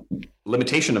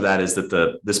 Limitation of that is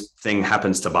that this thing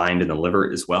happens to bind in the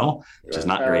liver as well, which is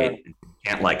not great. You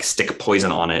can't like stick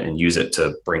poison on it and use it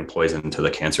to bring poison to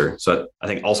the cancer. So I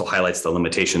think also highlights the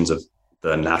limitations of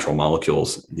the natural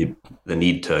molecules, the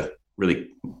need to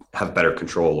really have better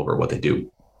control over what they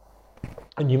do.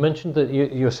 And you mentioned that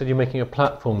you said you're making a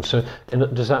platform. So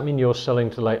does that mean you're selling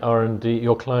to like R&D,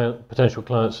 your potential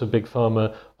clients are big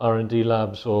pharma R&D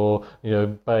labs, or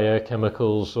Bayer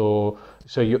Chemicals, or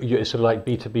so you're sort of like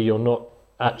B2B?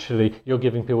 You're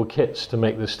giving people kits to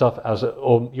make this stuff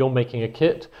or you're making a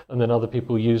kit and then other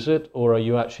people use it, or are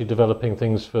you actually developing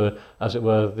things for, as it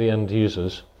were, the end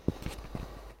users?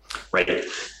 Right.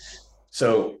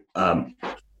 So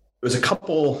there's a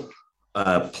couple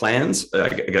plans,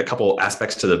 a couple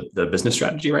aspects to the business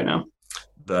strategy right now.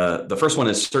 The first one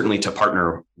is certainly to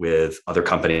partner with other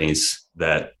companies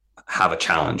that have a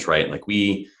challenge, right? Like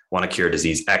we want to cure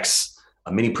disease X,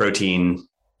 a mini protein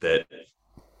that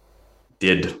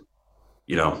did,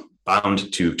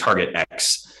 bound to target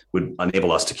X would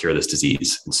enable us to cure this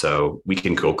disease. And so we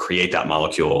can go create that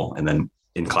molecule and then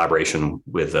in collaboration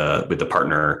with the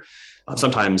partner,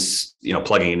 sometimes,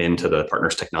 plugging it into the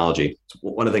partner's technology.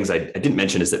 One of the things I didn't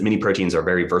mention is that mini proteins are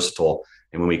very versatile.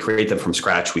 And when we create them from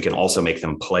scratch, we can also make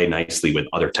them play nicely with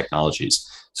other technologies.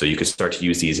 So you could start to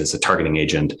use these as a targeting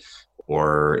agent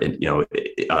or,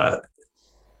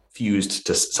 fused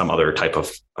to some other type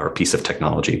of or piece of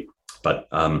technology. But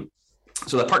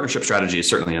so that partnership strategy is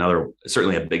certainly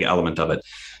a big element of it.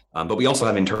 But we also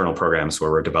have internal programs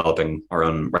where we're developing our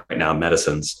own right now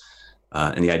medicines.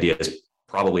 And the idea is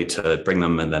probably to bring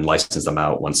them and then license them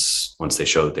out once they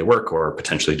show that they work, or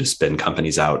potentially to spin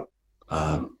companies out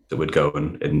that would go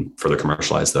and further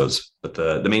commercialize those. But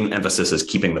the main emphasis is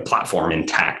keeping the platform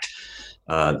intact.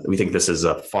 We think this is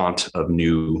a font of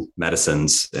new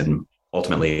medicines and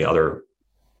ultimately other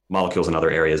molecules in other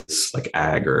areas like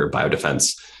ag or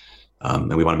biodefense.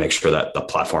 And we want to make sure that the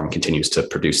platform continues to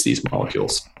produce these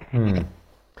molecules.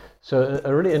 So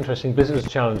a really interesting business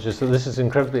challenge is that this is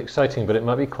incredibly exciting, but it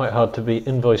might be quite hard to be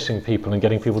invoicing people and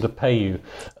getting people to pay you.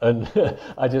 And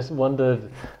I just wondered,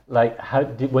 like,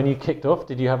 when you kicked off,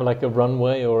 did you have like a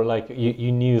runway, or like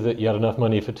you knew that you had enough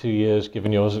money for 2 years,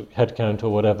 given your headcount or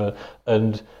whatever?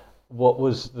 And what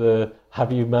was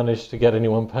have you managed to get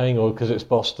anyone paying, or because it's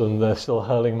Boston, they're still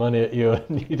hurling money at you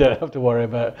and you don't have to worry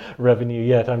about revenue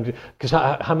yet? Because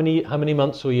how many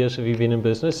months or years have you been in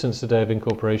business since the day of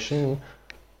incorporation?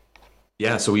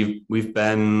 Yeah, so we've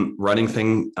been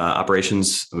running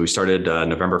operations. We started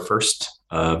November 1st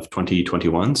of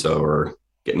 2021, so we're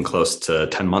getting close to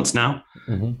 10 months now.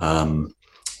 Mm-hmm.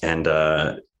 And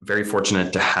very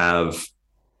fortunate to have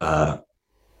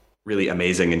really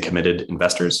amazing and committed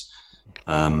investors.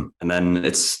 And then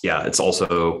it's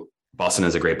also, Boston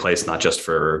is a great place, not just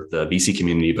for the VC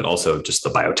community, but also just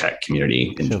the biotech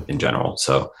community in general.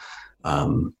 So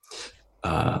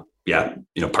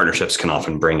partnerships can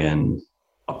often bring in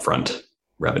upfront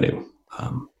revenue.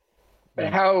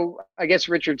 But I guess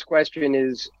Richard's question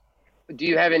is, do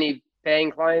you have any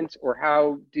paying clients, or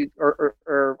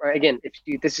again,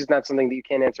 this is not something that you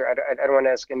can't answer. I don't want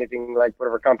to ask anything like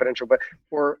whatever confidential, but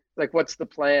for like, what's the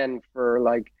plan for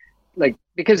like,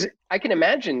 because I can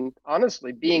imagine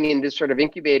honestly being in this sort of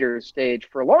incubator stage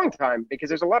for a long time, because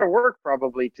there's a lot of work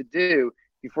probably to do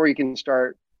before you can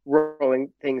start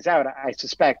rolling things out, I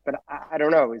suspect, but I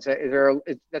don't know.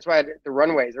 That's why the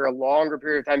runway, is there a longer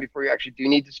period of time before you actually do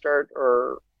need to start,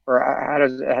 or how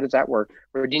does that work?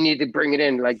 Or do you need to bring it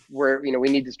in like where, we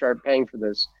need to start paying for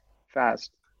this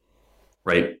fast?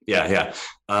 Right. Yeah.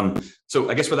 So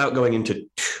I guess without going into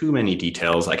too many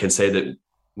details, I can say that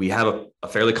we have a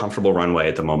fairly comfortable runway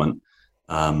at the moment.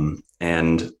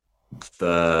 And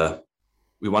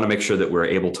we want to make sure that we're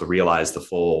able to realize the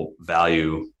full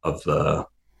value of the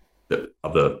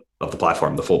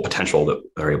platform, the full potential that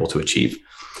they're able to achieve.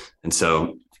 And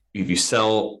so if you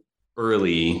sell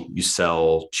early, you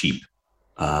sell cheap.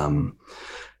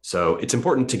 So it's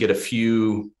important to get a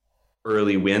few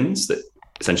early wins that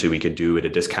essentially we could do at a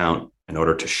discount in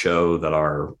order to show that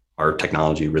our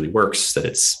technology really works, that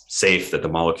it's safe, that the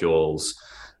molecules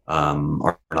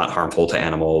are not harmful to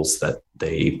animals, that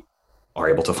they are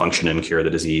able to function and cure the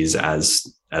disease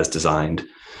as designed.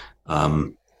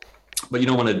 But you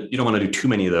don't want to do too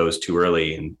many of those too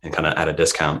early and kind of at a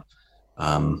discount,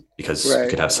 because you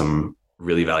could have some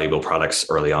really valuable products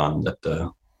early on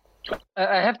that.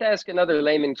 I have to ask another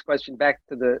layman's question back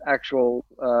to the actual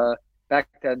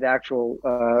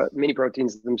mini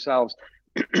proteins themselves.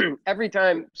 Every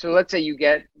time, so let's say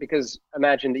because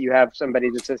imagine that you have somebody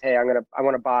that says, hey, I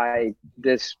want to buy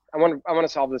this, I want to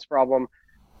solve this problem.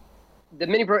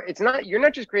 You're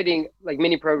not just creating like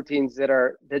mini proteins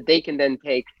that they can then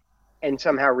take and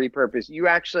somehow repurpose. You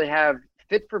actually have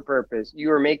fit for purpose.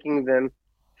 You are making them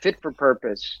fit for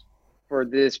purpose for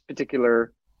this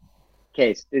particular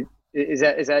case. Is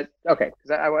that okay?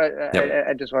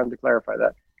 I just wanted to clarify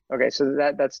that. Okay, so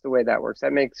that's the way that works.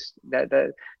 That makes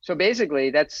that. So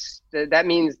basically, that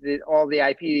means that all the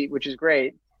IP, which is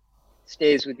great,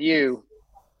 stays with you,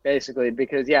 basically,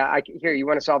 because here you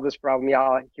want to solve this problem.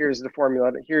 Yeah, here's the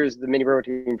formula. Here's the mini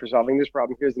protein for solving this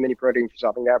problem. Here's the mini protein for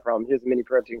solving that problem. Here's the mini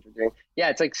protein for doing. Yeah,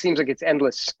 it's like seems like it's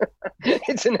endless.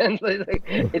 It's an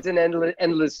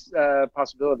endless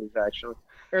possibilities actually.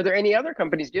 Are there any other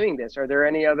companies doing this? Are there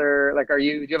any other do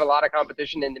you have a lot of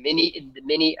competition in the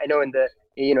mini? I know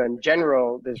in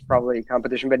general there's probably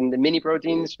competition, but in the mini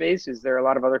protein space, is there a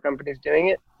lot of other companies doing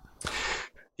it?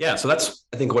 Yeah, so that's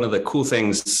I think one of the cool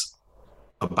things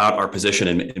about our position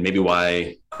and maybe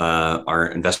why our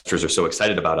investors are so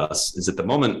excited about us is at the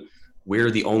moment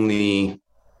we're the only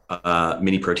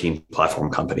mini protein platform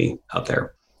company out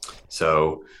there.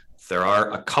 So there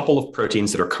are a couple of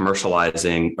proteins that are a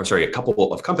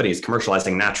couple of companies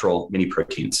commercializing natural mini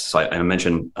proteins. So I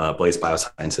mentioned Blaze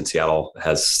Bioscience in Seattle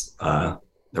has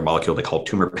their molecule they call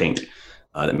Tumor Paint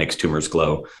that makes tumors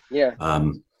glow. Yeah.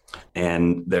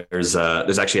 And there's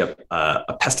actually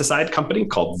a pesticide company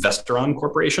called Vestaron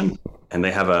Corporation, and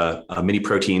they have a mini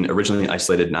protein originally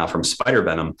isolated now from spider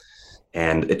venom,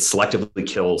 and it selectively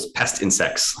kills pest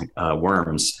insects,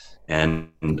 worms, and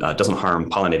doesn't harm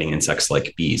pollinating insects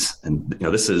like bees. And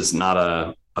this is not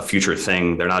a future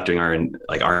thing. They're not doing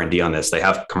R&D on this. They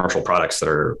have commercial products that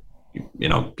are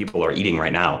people are eating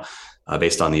right now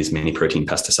based on these mini protein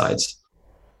pesticides.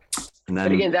 And then,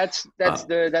 but again,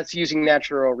 that's using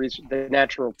natural ones,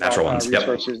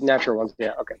 resources, yep. Natural ones.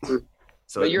 Yeah. Okay.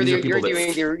 So but you're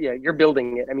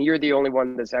building it. I mean, you're the only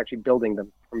one that's actually building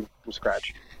them from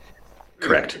scratch.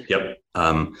 Correct. Yep.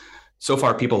 So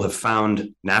far, people have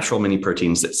found natural mini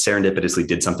proteins that serendipitously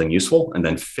did something useful and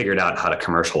then figured out how to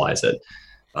commercialize it.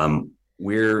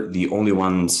 We're the only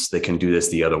ones that can do this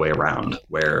the other way around,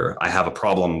 where I have a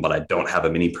problem, but I don't have a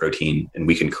mini protein, and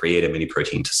we can create a mini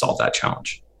protein to solve that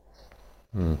challenge.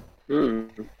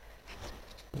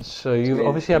 So you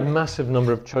obviously have a massive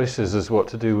number of choices as what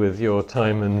to do with your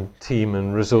time and team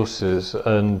and resources,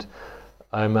 and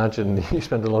I imagine you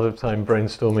spend a lot of time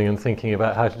brainstorming and thinking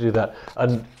about how to do that.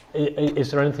 And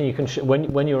is there anything you can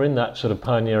when you're in that sort of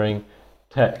pioneering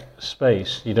tech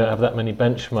space, you don't have that many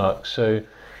benchmarks. So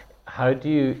how do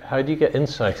you get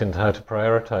insight into how to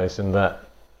prioritize in that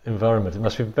environment? It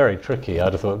must be very tricky.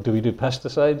 I'd have thought, do we do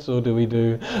pesticides or do we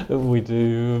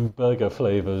do burger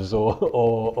flavors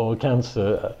or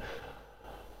cancer?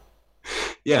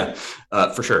 Yeah,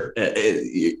 for sure.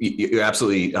 You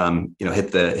absolutely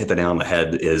hit the nail on the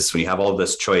head. Is when you have all of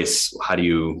this choice, how do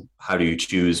you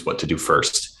choose what to do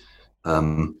first?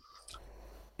 And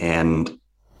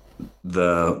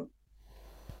the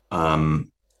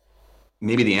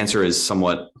maybe the answer is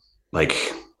somewhat like,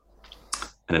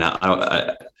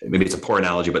 maybe it's a poor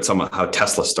analogy, but somewhat how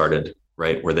Tesla started,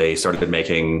 right? Where they started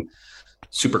making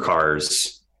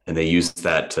supercars and they used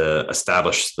that to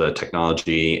establish the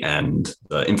technology and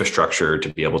the infrastructure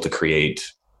to be able to create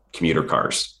commuter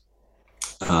cars.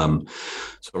 So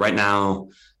right now,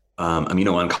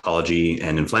 immuno-oncology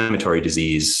and inflammatory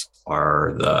disease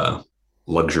are the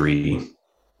luxury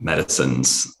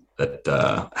medicines that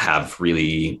have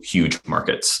really huge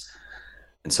markets.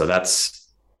 And so that's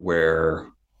where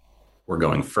we're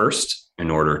going first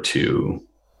in order to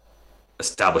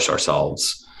establish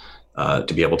ourselves,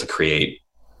 to be able to create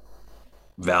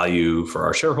value for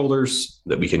our shareholders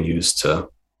that we can use to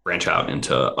branch out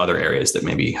into other areas that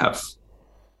maybe have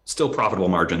still profitable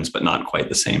margins, but not quite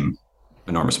the same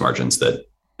enormous margins that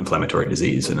inflammatory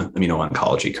disease and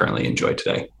immuno-oncology currently enjoy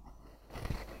today.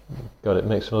 Got it.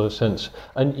 Makes a lot of sense.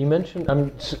 And you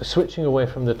mentioned, switching away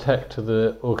from the tech to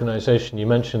the organization, you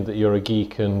mentioned that you're a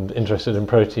geek and interested in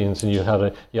proteins, and you had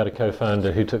a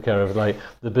co-founder who took care of like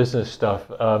the business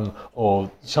stuff, or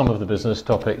some of the business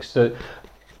topics. So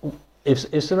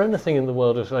is there anything in the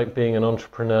world of like being an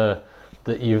entrepreneur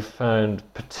that you've found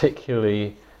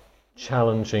particularly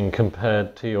challenging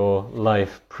compared to your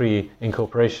life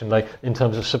pre-incorporation, like in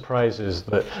terms of surprises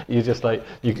that you just like,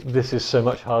 this is so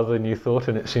much harder than you thought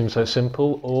and it seems so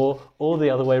simple, or the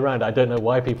other way around? I don't know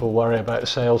why people worry about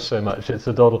sales so much, it's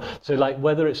a doddle. So like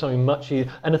whether it's something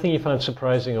anything you found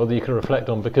surprising or that you can reflect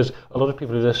on, because a lot of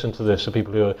people who listen to this are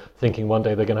people who are thinking one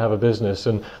day they're going to have a business,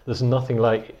 and there's nothing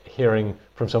like hearing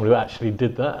from someone who actually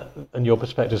did that, and your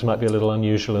perspectives might be a little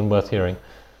unusual and worth hearing.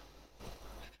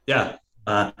 Yeah.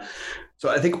 So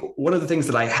I think one of the things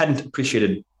that I hadn't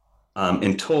appreciated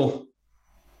until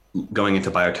going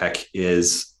into biotech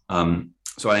is,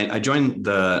 so I joined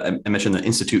I mentioned the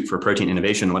Institute for Protein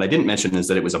Innovation. What I didn't mention is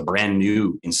that it was a brand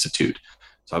new institute.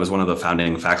 So I was one of the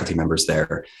founding faculty members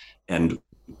there, and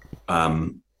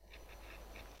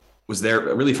was there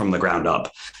really from the ground up.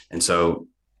 And so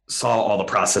saw all the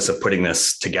process of putting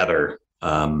this together.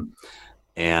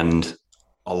 And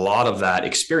a lot of that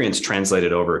experience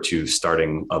translated over to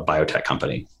starting a biotech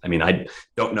company. I mean, I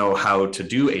don't know how to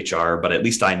do HR, but at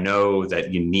least I know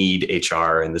that you need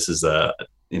HR, and this is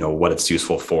what it's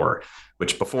useful for.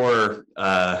 Which before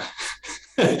going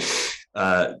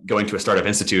to a startup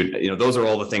institute, those are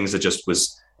all the things that just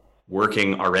was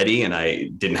working already, and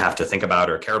I didn't have to think about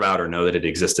or care about or know that it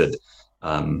existed.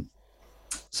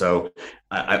 So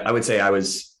I would say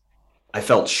I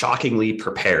felt shockingly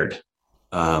prepared.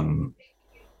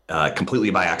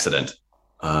 Completely by accident.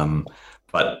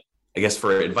 But I guess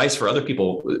for advice for other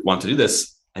people who want to do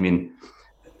this, I mean,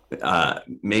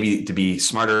 maybe to be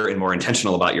smarter and more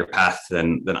intentional about your path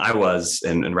than I was,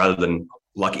 and rather than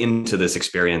luck into this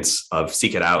experience of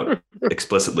seek it out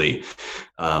explicitly.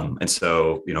 And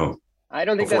so, I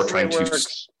don't think that's the way it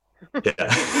works.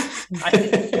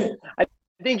 Yeah.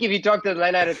 I think if you talk to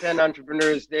 9 out of 10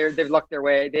 entrepreneurs, they've lucked their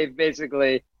way. They've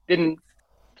basically didn't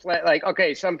play, like,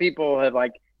 okay, some people have,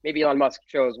 like, maybe Elon Musk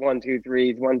chose 1, 2,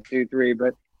 3, 1, 2, 3,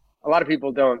 but a lot of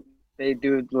people don't. They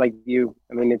do it like you.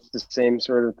 I mean, it's the same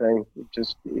sort of thing.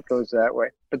 It goes that way.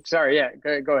 But sorry, yeah,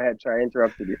 go ahead. Sorry, I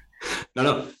interrupted you.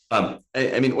 No.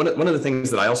 I mean, one of the things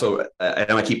that I also, I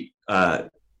know I keep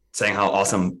saying how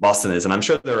awesome Boston is, and I'm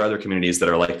sure there are other communities that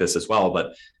are like this as well.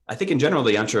 But I think in general,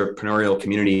 the entrepreneurial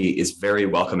community is very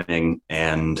welcoming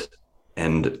and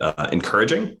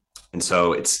encouraging, and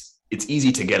so it's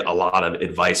easy to get a lot of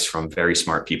advice from very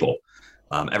smart people.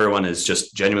 Everyone is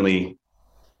just genuinely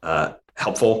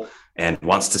helpful and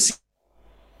wants to see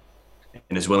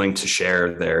and is willing to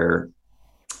share their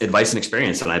advice and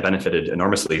experience. And I benefited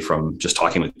enormously from just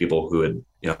talking with people who had,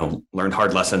 learned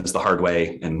hard lessons the hard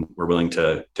way and were willing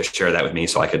to share that with me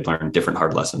so I could learn different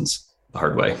hard lessons the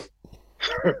hard way.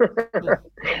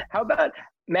 How about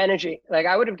managing? Like,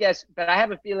 I would have guessed, but I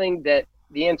have a feeling that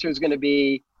the answer is going to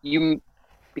be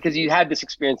because you had this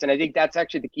experience. And I think that's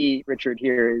actually the key, Richard,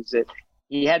 here, is that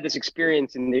he had this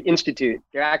experience in the Institute.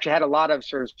 They actually had a lot of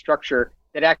sort of structure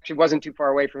that actually wasn't too far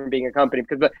away from being a company.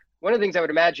 Because one of the things I would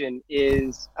imagine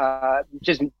is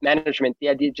just management, the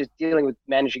idea of just dealing with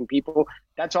managing people.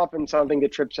 That's often something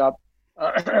that trips up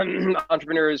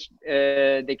entrepreneurs.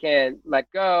 They can't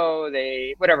let go.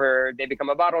 They become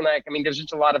a bottleneck. I mean, there's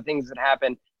just a lot of things that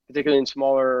happen, particularly in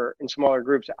smaller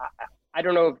groups. I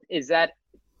don't know, is that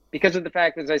because of the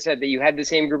fact, as I said, that you had the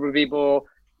same group of people,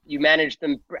 you managed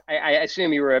them. I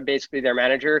assume you were basically their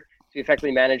manager, so you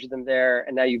effectively managed them there,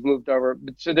 and now you've moved over.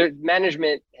 But so the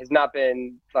management has not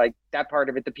been like that part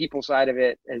of it. The people side of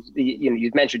it, as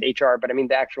you've mentioned HR, but I mean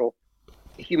the actual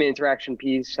human interaction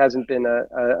piece hasn't been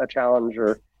a challenge,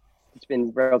 or it's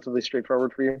been relatively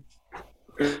straightforward for you.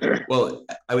 Well,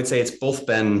 I would say it's both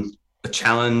been a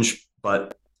challenge,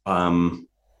 but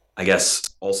I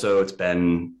guess also it's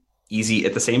been easy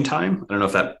at the same time. I don't know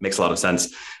if that makes a lot of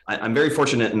sense. I'm very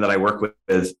fortunate in that I work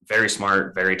with very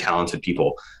smart, very talented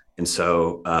people. And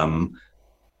so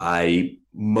I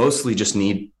mostly just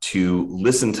need to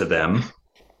listen to them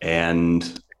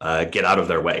and get out of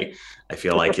their way, I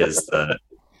feel like is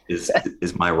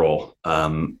is my role,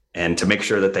 and to make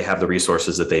sure that they have the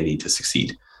resources that they need to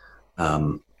succeed.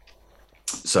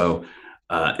 So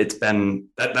it's been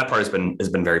that part has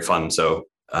been very fun. So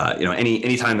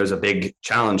anytime there's a big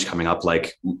challenge coming up,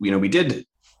 like we did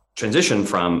transition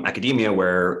from academia,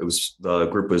 where the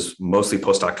group was mostly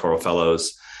postdoctoral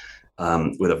fellows,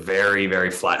 with a very,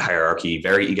 very flat hierarchy,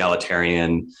 very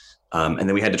egalitarian. And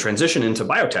then we had to transition into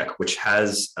biotech, which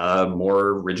has a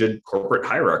more rigid corporate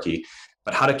hierarchy,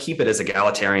 but how to keep it as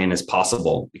egalitarian as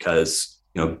possible, because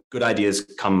good ideas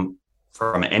come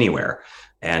from anywhere,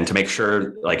 and to make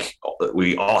sure like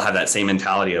we all have that same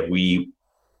mentality of we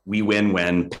win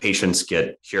when patients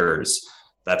get cures.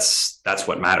 That's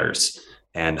what matters.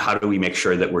 And how do we make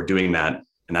sure that we're doing that?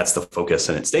 And that's the focus,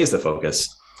 and it stays the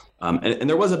focus. And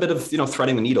there was a bit of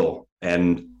threading the needle,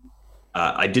 and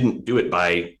I didn't do it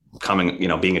by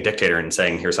being a dictator and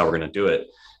saying, here's how we're going to do it.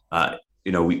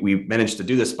 We managed to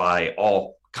do this by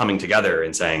all coming together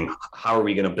and saying, how are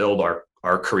we going to build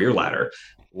our career ladder?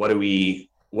 What do we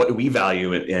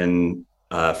value in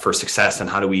for success, and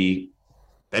how do we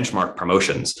benchmark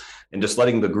promotions? And just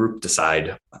letting the group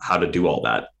decide how to do all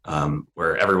that,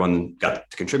 where everyone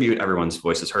got to contribute, everyone's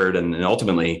voice is heard, and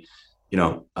ultimately,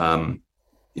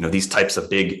 these types of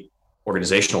big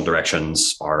organizational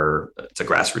directions it's a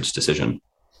grassroots decision.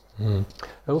 It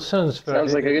all sounds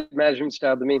like a good management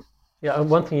style to me. Yeah, and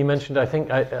one thing you mentioned, I think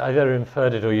I either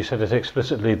inferred it or you said it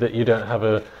explicitly, that you don't have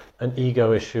an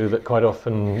ego issue, that quite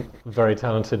often very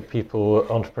talented people,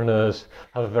 entrepreneurs,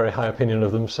 have a very high opinion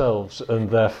of themselves, and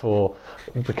therefore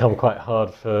become quite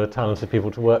hard for talented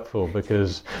people to work for,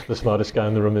 because the smartest guy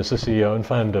in the room is the CEO and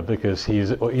founder, because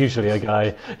he's usually a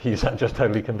guy, he's just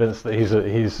totally convinced that he's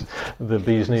the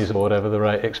bee's knees, or whatever the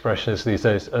right expression is these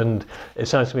days. And it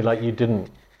sounds to me like you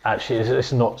didn't. Actually,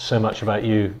 it's not so much about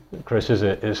you, Chris, is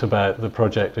it? It's about the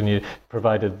project, and you,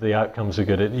 provided the outcomes are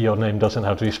good, your name doesn't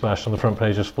have to be splashed on the front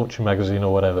page of Fortune magazine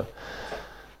or whatever.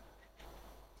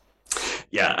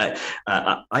 Yeah,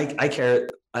 I care.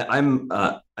 I'm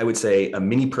I would say a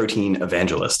mini protein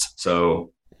evangelist.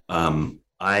 So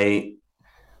I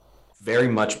very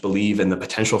much believe in the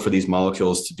potential for these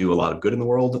molecules to do a lot of good in the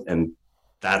world, and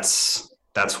that's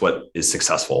what is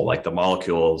successful. Like, the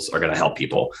molecules are going to help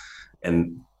people,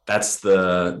 and that's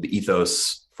the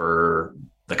ethos for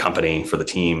the company, for the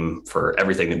team, for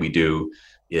everything that we do,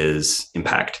 is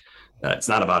impact. It's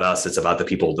not about us. It's about the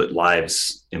people that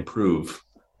lives improve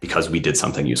because we did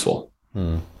something useful.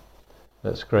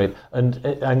 That's great. And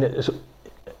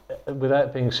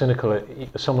without being cynical,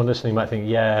 someone listening might think,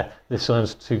 yeah, this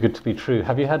sounds too good to be true.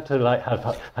 Have you had to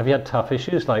have you had tough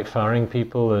issues like firing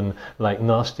people and like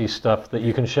nasty stuff that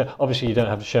you can share? Obviously you don't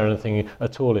have to share anything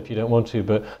at all if you don't want to,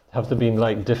 but have there been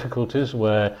like difficulties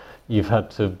where you've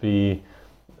had to be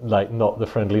like not the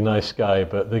friendly nice guy,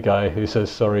 but the guy who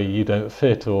says, sorry, you don't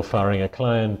fit, or firing a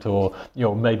client, or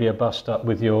maybe a bust up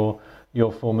with your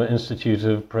former Institute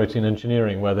of Protein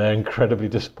Engineering, where they're incredibly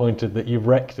disappointed that you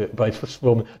wrecked it by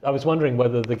forming. I was wondering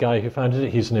whether the guy who founded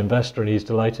it, he's an investor and he's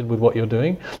delighted with what you're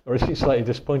doing, or is he slightly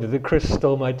disappointed that Chris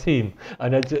stole my team? I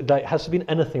know, has there been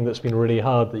anything that's been really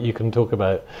hard that you can talk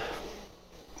about?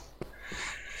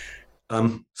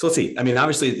 So let's see. I mean,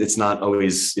 obviously it's not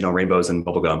always, rainbows and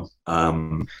bubblegum.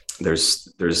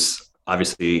 There's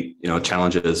obviously,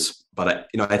 challenges, but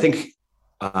I think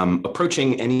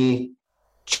approaching any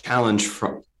challenge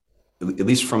from, at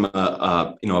least from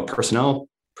a personnel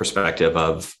perspective,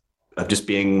 of just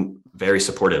being very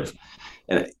supportive.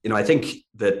 And I think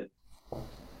that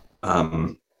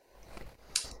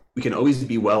we can always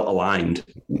be well aligned,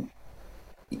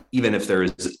 even if there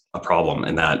is a problem.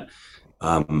 And that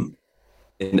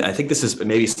and I think this is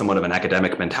maybe somewhat of an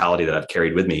academic mentality that I've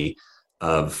carried with me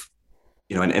of,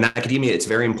 in academia, it's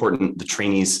very important the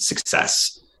trainee's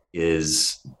success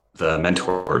is the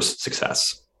mentor's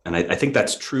success. And I think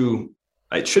that's true.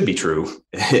 It should be true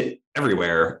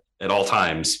everywhere at all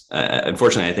times.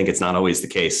 Unfortunately, I think it's not always the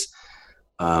case.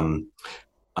 But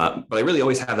I really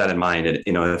always have that in mind. And,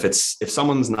 if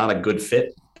someone's not a good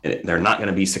fit, they're not going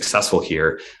to be successful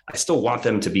here, I still want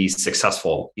them to be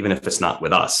successful, even if it's not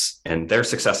with us. And their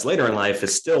success later in life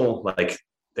is still like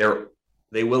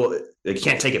they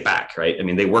can't take it back, right? I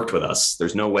mean, they worked with us.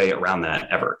 There's no way around that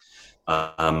ever.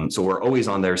 So we're always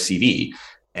on their CV,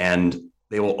 and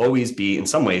they will always be in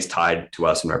some ways tied to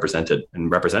us and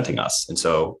representing us. And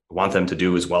so I want them to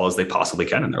do as well as they possibly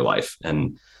can in their life.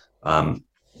 And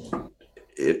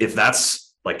if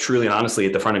that's like truly and honestly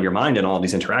at the front of your mind in all of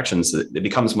these interactions, it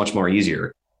becomes much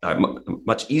easier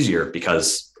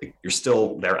because you're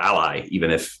still their ally,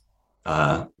 even if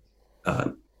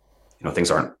things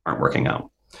aren't working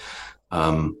out.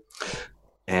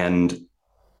 And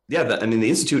I mean, the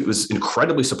Institute was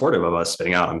incredibly supportive of us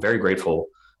spinning out. I'm very grateful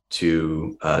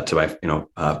to my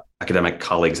academic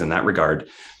colleagues in that regard.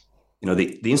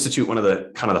 The Institute, one of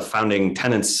the kind of the founding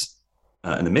tenets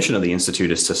and the mission of the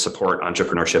Institute is to support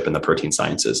entrepreneurship in the protein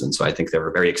sciences. And so I think they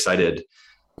were very excited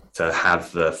to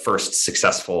have the first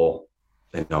successful,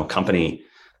 company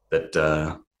that,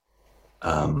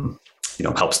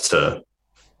 helps to,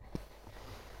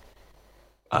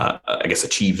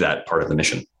 achieve that part of the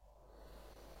mission.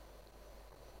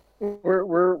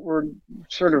 We're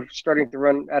sort of starting to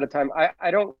run out of time.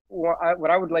 I don't want, what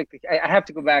I would like to, I have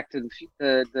to go back to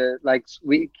can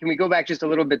we go back just a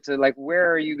little bit to like,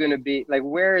 where are you going to be? Like,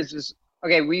 where is this?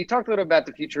 Okay. We talked a little about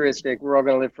the futuristic, we're all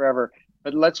going to live forever,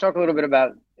 but let's talk a little bit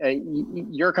about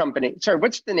your company. Sorry,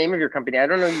 what's the name of your company? I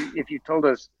don't know if you told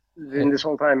us in this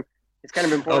whole time. It's kind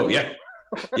of important. Oh yeah.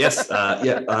 Yes.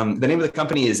 The name of the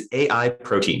company is AI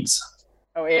Proteins.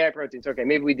 Oh, AI Proteins. Okay,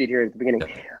 maybe we did hear it at the beginning.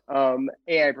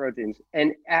 AI Proteins.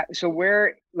 And so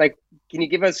where, like, can you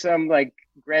give us some like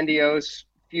grandiose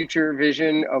future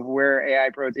vision of where AI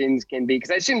Proteins can be?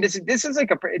 Because I assume this is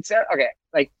like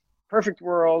like perfect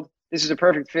world. This is a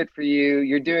perfect fit for you.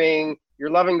 You're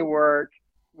loving the work,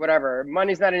 whatever.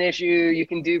 Money's not an issue. You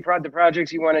can do the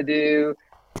projects you want to do.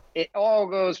 It all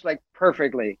goes like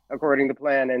perfectly according to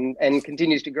plan and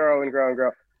continues to grow and grow and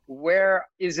grow. Where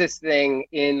is this thing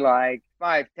in like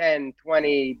 5, 10,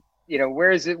 20,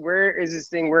 where is this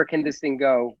thing? Where can this thing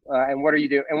go? And what are you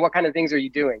doing? And what kind of things are you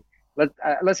doing?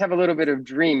 Let's have a little bit of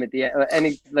dream at the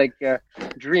end,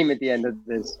 dream at the end of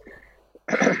this.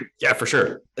 Yeah, for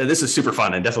sure. This is super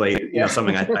fun and definitely,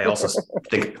 something I also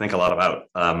think a lot about.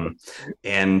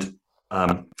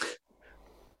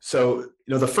 So,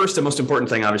 the first and most important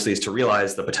thing, obviously, is to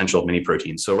realize the potential of mini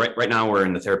proteins. So right now we're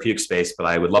in the therapeutic space, but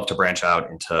I would love to branch out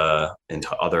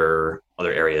into other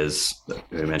areas that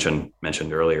we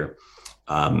mentioned earlier,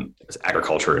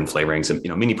 agriculture and flavorings, and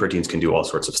mini proteins can do all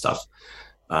sorts of stuff.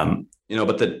 But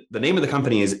the name of the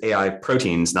company is AI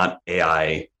Proteins, not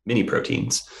AI mini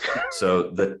proteins. So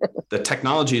the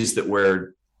technologies that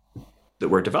we're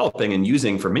developing and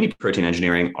using for mini protein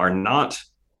engineering are not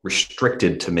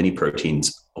restricted to mini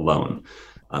proteins alone.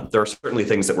 There are certainly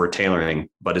things that we're tailoring,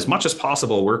 but as much as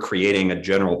possible, we're creating a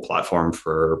general platform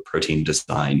for protein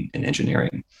design and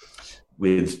engineering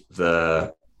with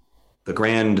the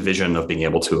grand vision of being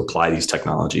able to apply these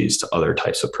technologies to other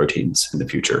types of proteins in the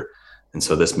future. And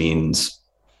so this means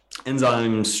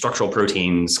enzymes, structural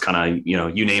proteins, kind of,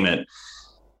 you name it.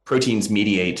 Proteins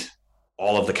mediate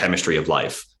all of the chemistry of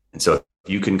life. And so if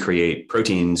you can create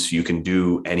proteins, you can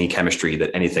do any chemistry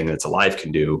that anything that's alive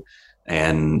can do.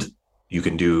 And you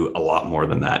can do a lot more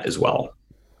than that as well.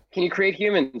 Can you create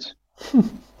humans?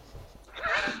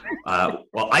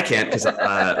 Well, I can't because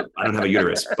I don't have a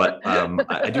uterus, but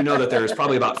I do know that there's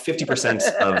probably about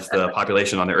 50% of the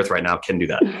population on the earth right now can do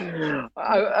that.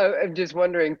 I'm just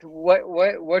wondering,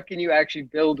 what can you actually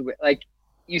build with? Like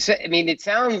you said, I mean, it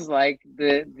sounds like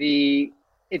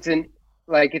it's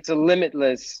a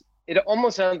limitless. It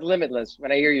almost sounds limitless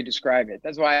when I hear you describe it.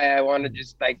 That's why I want to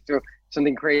just like throw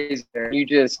something crazy there. You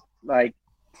just like,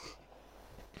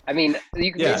 I mean,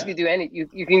 you can basically do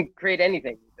you can create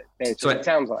anything. Basically, so it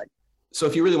sounds like. So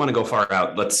if you really want to go far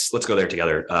out, let's go there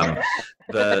together.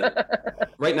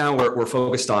 Right now we're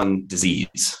focused on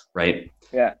disease, right?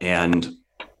 Yeah. And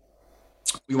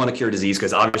we want to cure disease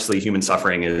because obviously human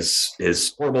suffering is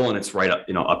horrible and it's right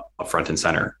up front and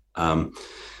center.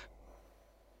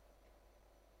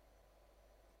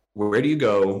 Where do you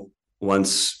go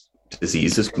once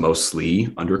disease is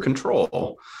mostly under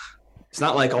control? It's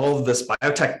not like all of this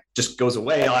biotech just goes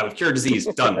away. I would cure disease,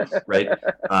 done, right?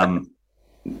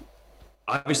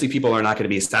 Obviously, people are not going to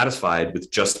be satisfied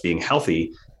with just being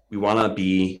healthy. We want to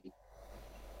be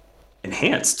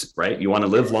enhanced, right? You want to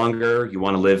live longer. You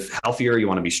want to live healthier. You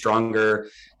want to be stronger.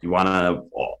 You want to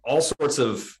all sorts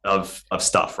of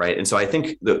stuff, right? And so I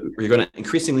think that you're going to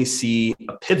increasingly see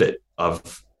a pivot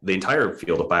of the entire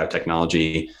field of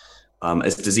biotechnology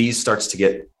as disease starts to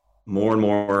get more and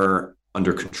more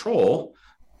under control,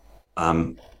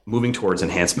 moving towards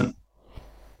enhancement.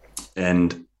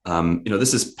 And,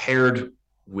 this is paired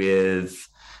with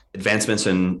advancements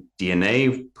in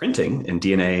DNA printing and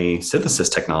DNA synthesis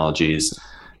technologies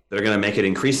that are going to make it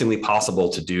increasingly possible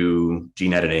to do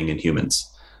gene editing in humans.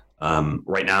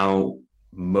 Right now,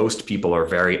 most people are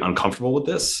very uncomfortable with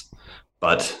this,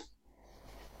 but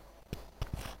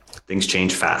things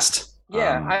change fast.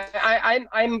 Yeah,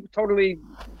 I'm totally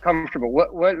comfortable.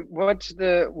 What does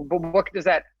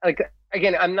that like?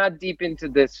 Again, I'm not deep into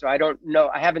this, so I don't know.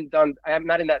 I am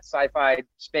not in that sci-fi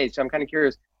space, so I'm kind of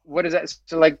curious. What is that?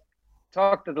 So like,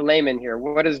 talk to the layman here.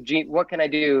 What can I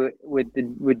do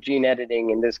with gene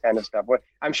editing and this kind of stuff?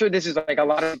 I'm sure this is like a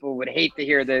lot of people would hate to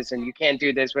hear this, and you can't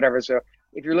do this, whatever. So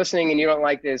if you're listening and you don't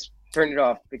like this, turn it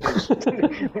off, because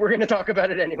we're going to talk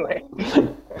about it anyway.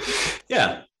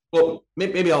 Yeah. Well,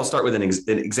 maybe I'll start with an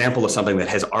example of something that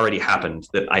has already happened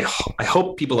that I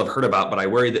hope people have heard about, but I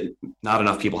worry that not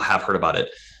enough people have heard about it.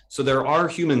 So there are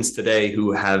humans today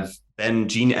who have been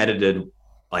gene edited,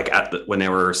 like when they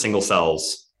were single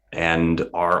cells, and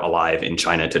are alive in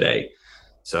China today.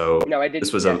 So no, I did.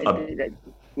 This was no.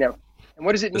 And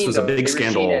what does it mean? This was a big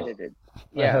scandal.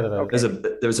 Yeah. Okay.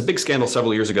 There was a big scandal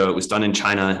several years ago. It was done in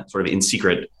China, sort of in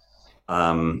secret,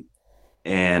 and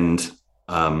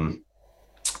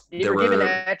They were given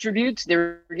attributes. They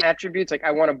were given attributes like,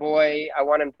 I want a boy, I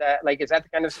want him that. Like, is that the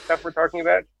kind of stuff we're talking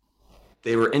about?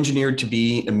 They were engineered to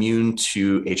be immune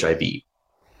to HIV,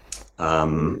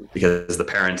 because the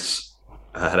parents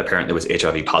had a parent that was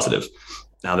HIV positive.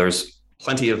 Now, there's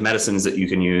plenty of medicines that you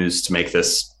can use to make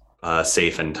this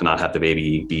safe and to not have the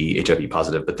baby be HIV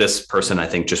positive. But this person, I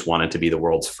think, just wanted to be the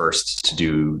world's first to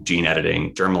do gene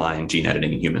editing, germline gene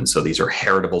editing in humans. So these are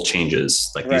heritable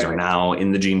changes. Like, these are now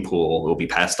in the gene pool, will be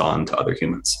passed on to other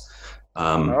humans.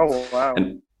 Oh, wow.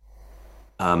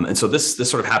 And so this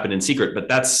sort of happened in secret, but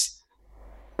that's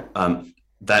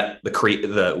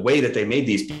the way that they made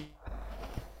these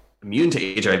immune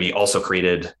to HIV also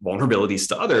created vulnerabilities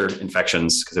to other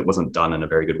infections, because it wasn't done in a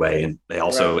very good way. And they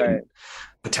also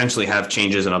potentially have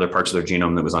changes in other parts of their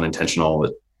genome that was unintentional,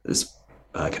 that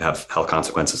could have health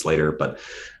consequences later. But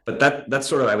that's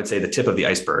sort of, I would say, the tip of the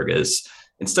iceberg is,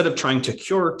 instead of trying to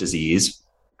cure disease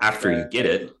after you get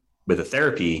it with a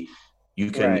therapy,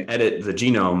 you can edit the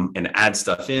genome and add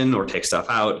stuff in or take stuff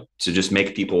out to just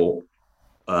make people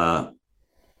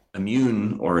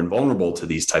immune or invulnerable to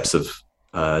these types of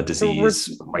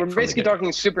disease. So we're basically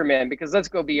talking Superman, because let's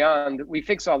go beyond. We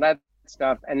fix all that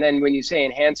stuff, and then when you say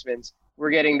enhancements, we're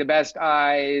getting the best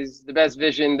eyes, the best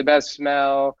vision, the best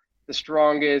smell, the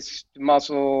strongest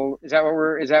muscle. Is that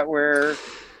where?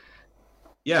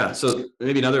 Yeah. So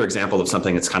maybe another example of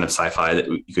something that's kind of sci-fi that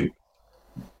you could,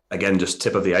 again, just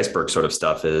tip of the iceberg sort of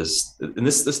stuff is, and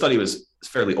this study was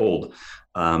fairly old.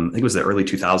 I think it was the early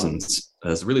 2000s.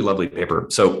 It's a really lovely paper.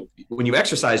 So when you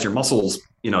exercise, your muscles,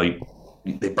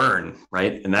 they burn,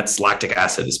 right? And that's lactic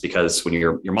acid. Is because when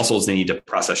your muscles, they need to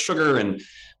process sugar, and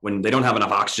when they don't have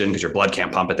enough oxygen because your blood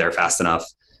can't pump it there fast enough,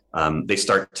 they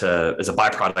start to, as a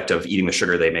byproduct of eating the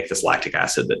sugar, they make this lactic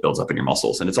acid that builds up in your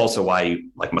muscles. And it's also why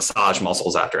you like massage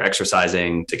muscles after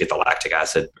exercising, to get the lactic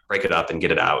acid, break it up and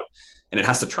get it out. And it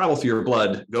has to travel through your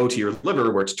blood, go to your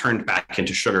liver, where it's turned back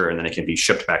into sugar, and then it can be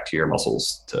shipped back to your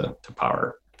muscles to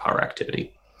power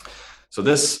activity. So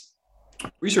this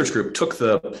research group took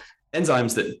the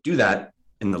enzymes that do that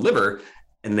in the liver,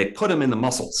 and they put them in the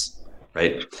muscles,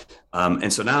 right?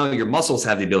 And so now your muscles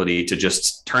have the ability to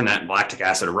just turn that lactic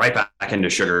acid right back into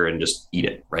sugar and just eat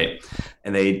it, right?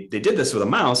 And they did this with a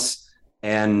mouse,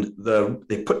 and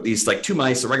they put these like two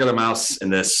mice, a regular mouse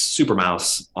and this super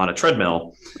mouse, on a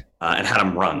treadmill, and had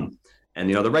them run. And,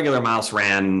 the regular mouse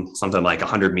ran something like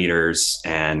 100 meters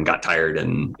and got tired,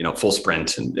 and, full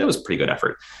sprint, and it was a pretty good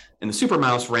effort. And the super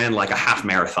mouse ran like a half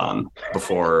marathon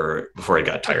before he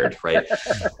got tired, right?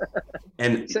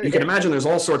 And you can imagine there's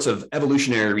all sorts of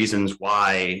evolutionary reasons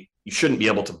why you shouldn't be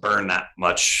able to burn that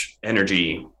much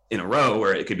energy in a row,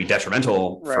 where it could be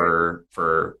detrimental for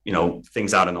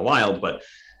things out in the wild. But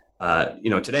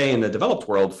today in the developed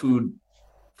world, food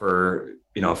for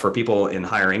people in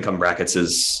higher income brackets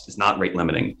is not rate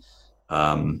limiting,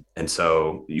 and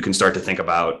so you can start to think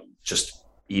about just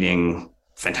eating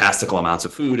fantastical amounts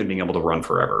of food and being able to run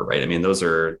forever, right? I mean, those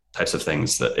are types of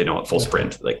things that, at full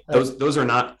sprint, like those are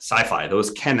not sci-fi. Those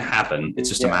can happen. It's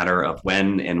just a matter of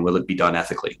when and will it be done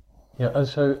ethically. Yeah, and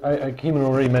so Keeman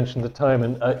already mentioned the time,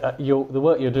 and the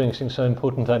work you're doing seems so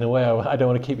important. In a way, I don't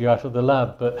want to keep you out of the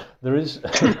lab, but there is,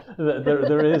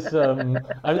 there is.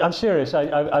 I'm serious.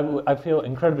 I feel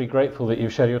incredibly grateful that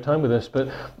you've shared your time with us. But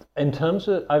in terms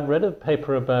of, I've read a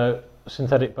paper about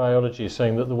synthetic biology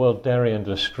saying that the world dairy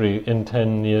industry in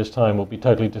 10 years' time will be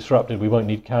totally disrupted. We won't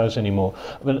need cows anymore.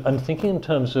 But I'm thinking in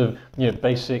terms of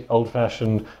basic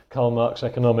old-fashioned Karl Marx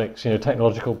economics,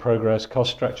 technological progress,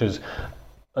 cost structures.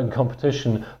 and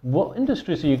competition, what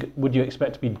industries would you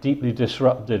expect to be deeply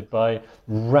disrupted by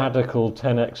radical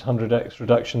 10x, 100x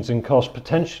reductions in cost,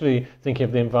 potentially thinking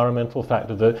of the environmental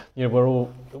factor that we're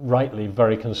all rightly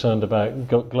very concerned about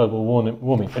global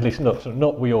warming, at least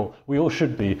not we all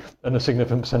should be, and a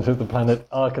significant percentage of the planet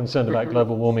are concerned about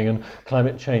global warming and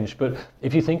climate change. But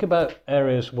if you think about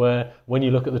areas where, when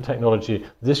you look at the technology,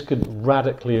 this could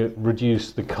radically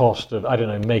reduce the cost of, I don't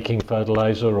know, making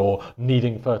fertilizer or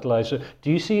needing fertilizer,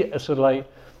 do you see a sort of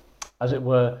like, as it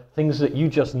were, things that you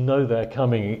just know they're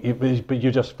coming, but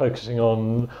you're just focusing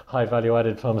on high value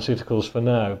added pharmaceuticals for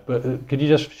now? But could you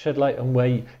just shed light on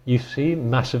where you see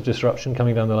massive disruption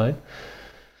coming down the line?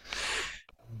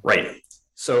 Right.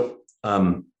 So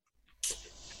not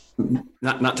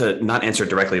to not answer it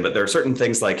directly, but there are certain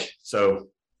things like, so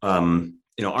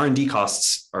R&D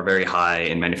costs are very high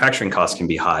and manufacturing costs can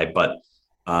be high, but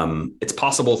it's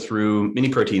possible through mini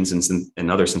proteins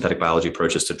and other synthetic biology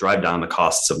approaches to drive down the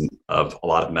costs of a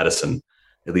lot of medicine,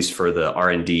 at least for the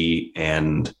R&D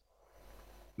and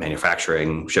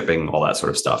manufacturing, shipping, all that sort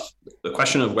of stuff. The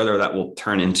question of whether that will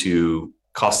turn into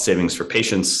cost savings for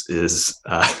patients is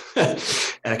an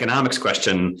economics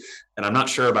question, and I'm not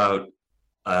sure about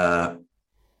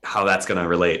how that's going to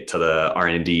relate to the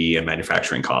R&D and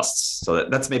manufacturing costs. So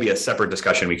that's maybe a separate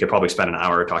discussion. We could probably spend an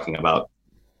hour talking about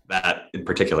that in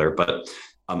particular, but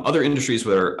other industries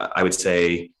where I would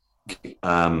say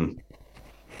that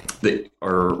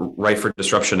are ripe for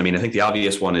disruption. I mean, I think the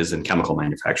obvious one is in chemical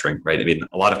manufacturing, right? I mean,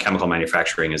 a lot of chemical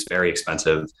manufacturing is very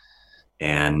expensive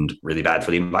and really bad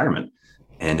for the environment.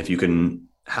 And if you can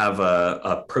have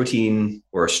a protein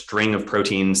or a string of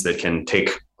proteins that can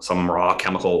take some raw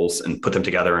chemicals and put them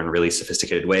together in really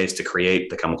sophisticated ways to create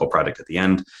the chemical product at the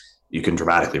end, you can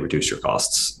dramatically reduce your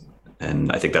costs.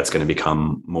 And I think that's going to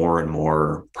become more and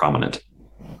more prominent,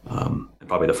 and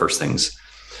probably the first things.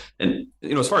 And,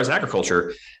 as far as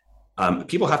agriculture,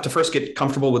 people have to first get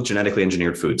comfortable with genetically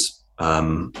engineered foods.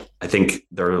 I think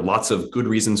there are lots of good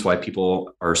reasons why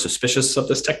people are suspicious of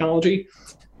this technology,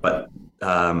 but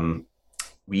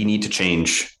we need to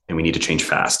change, and we need to change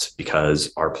fast,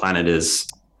 because our planet is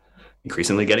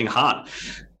increasingly getting hot.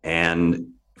 And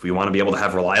if we want to be able to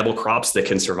have reliable crops that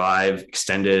can survive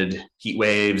extended heat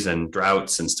waves and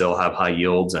droughts and still have high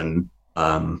yields and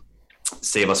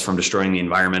save us from destroying the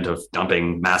environment of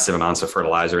dumping massive amounts of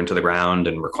fertilizer into the ground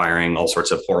and requiring all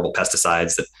sorts of horrible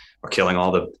pesticides that are killing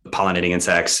all the pollinating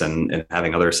insects and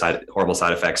having other horrible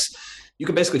side effects, you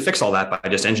can basically fix all that by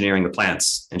just engineering the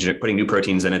plants, putting new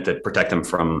proteins in it that protect them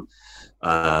from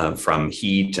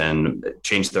heat and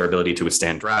change their ability to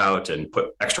withstand drought, and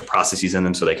put extra processes in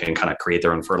them so they can kind of create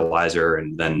their own fertilizer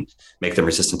and then make them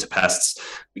resistant to pests.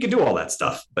 We can do all that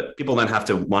stuff, but people then have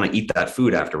to want to eat that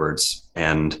food afterwards.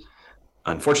 And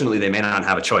unfortunately, they may not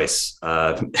have a choice.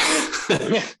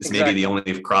 This may be the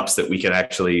only crops that we can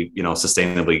actually,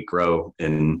 sustainably grow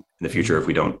in the future if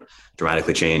we don't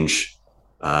dramatically change,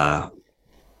 how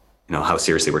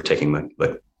seriously we're taking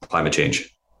the climate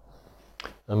change.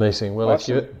 Amazing. Well,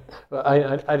 awesome.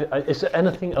 Is there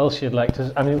anything else you'd like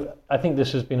to? I mean, I think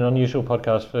this has been an unusual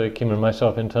podcast for Kim and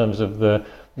myself in terms of the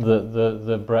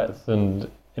breadth and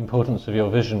importance of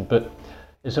your vision. But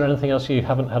is there anything else you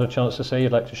haven't had a chance to say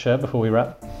you'd like to share before we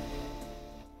wrap?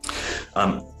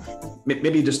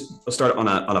 Maybe just I'll start on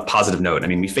a positive note. I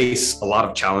mean, we face a lot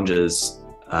of challenges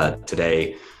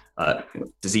today,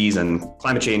 disease and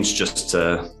climate change, just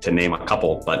to name a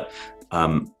couple. But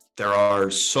there are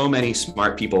so many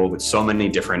smart people with so many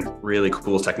different really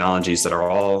cool technologies that are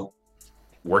all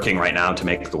working right now to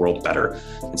make the world better.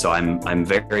 And so I'm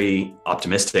very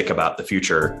optimistic about the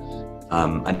future.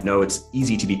 I know it's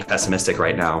easy to be pessimistic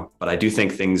right now, but I do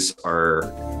think things are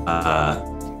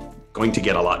going to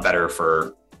get a lot better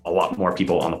for a lot more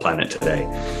people on the planet today.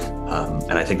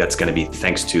 And I think that's going to be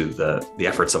thanks to the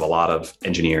efforts of a lot of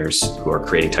engineers who are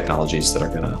creating technologies that are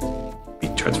going to be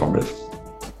transformative.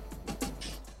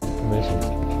 Amazing.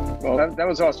 Well, that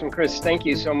was awesome, Chris. Thank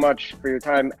you so much for your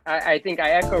time. I think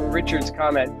I echo Richard's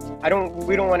comment.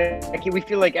 We don't want to. We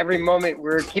feel like every moment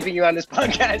we're keeping you on this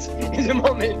podcast is a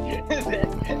moment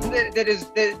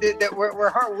that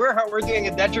we're doing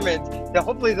a detriment. That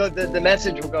hopefully the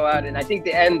message will go out, and I think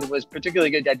the end was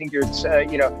particularly good. I think your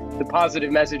the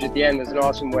positive message at the end was an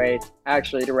awesome way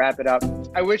actually to wrap it up.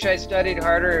 I wish I studied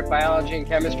harder at biology and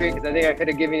chemistry, because I think I could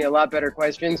have given you a lot better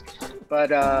questions.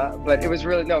 But it was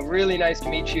really nice to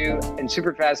meet you, and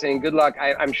super fascinating. Good luck.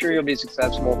 I'm sure you'll be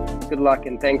successful. Good luck,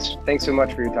 and thanks so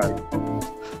much for your time.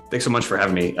 Thanks so much for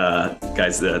having me,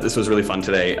 guys. This was really fun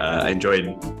today. I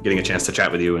enjoyed getting a chance to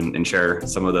chat with you and share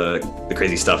some of the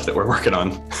crazy stuff that we're working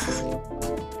on.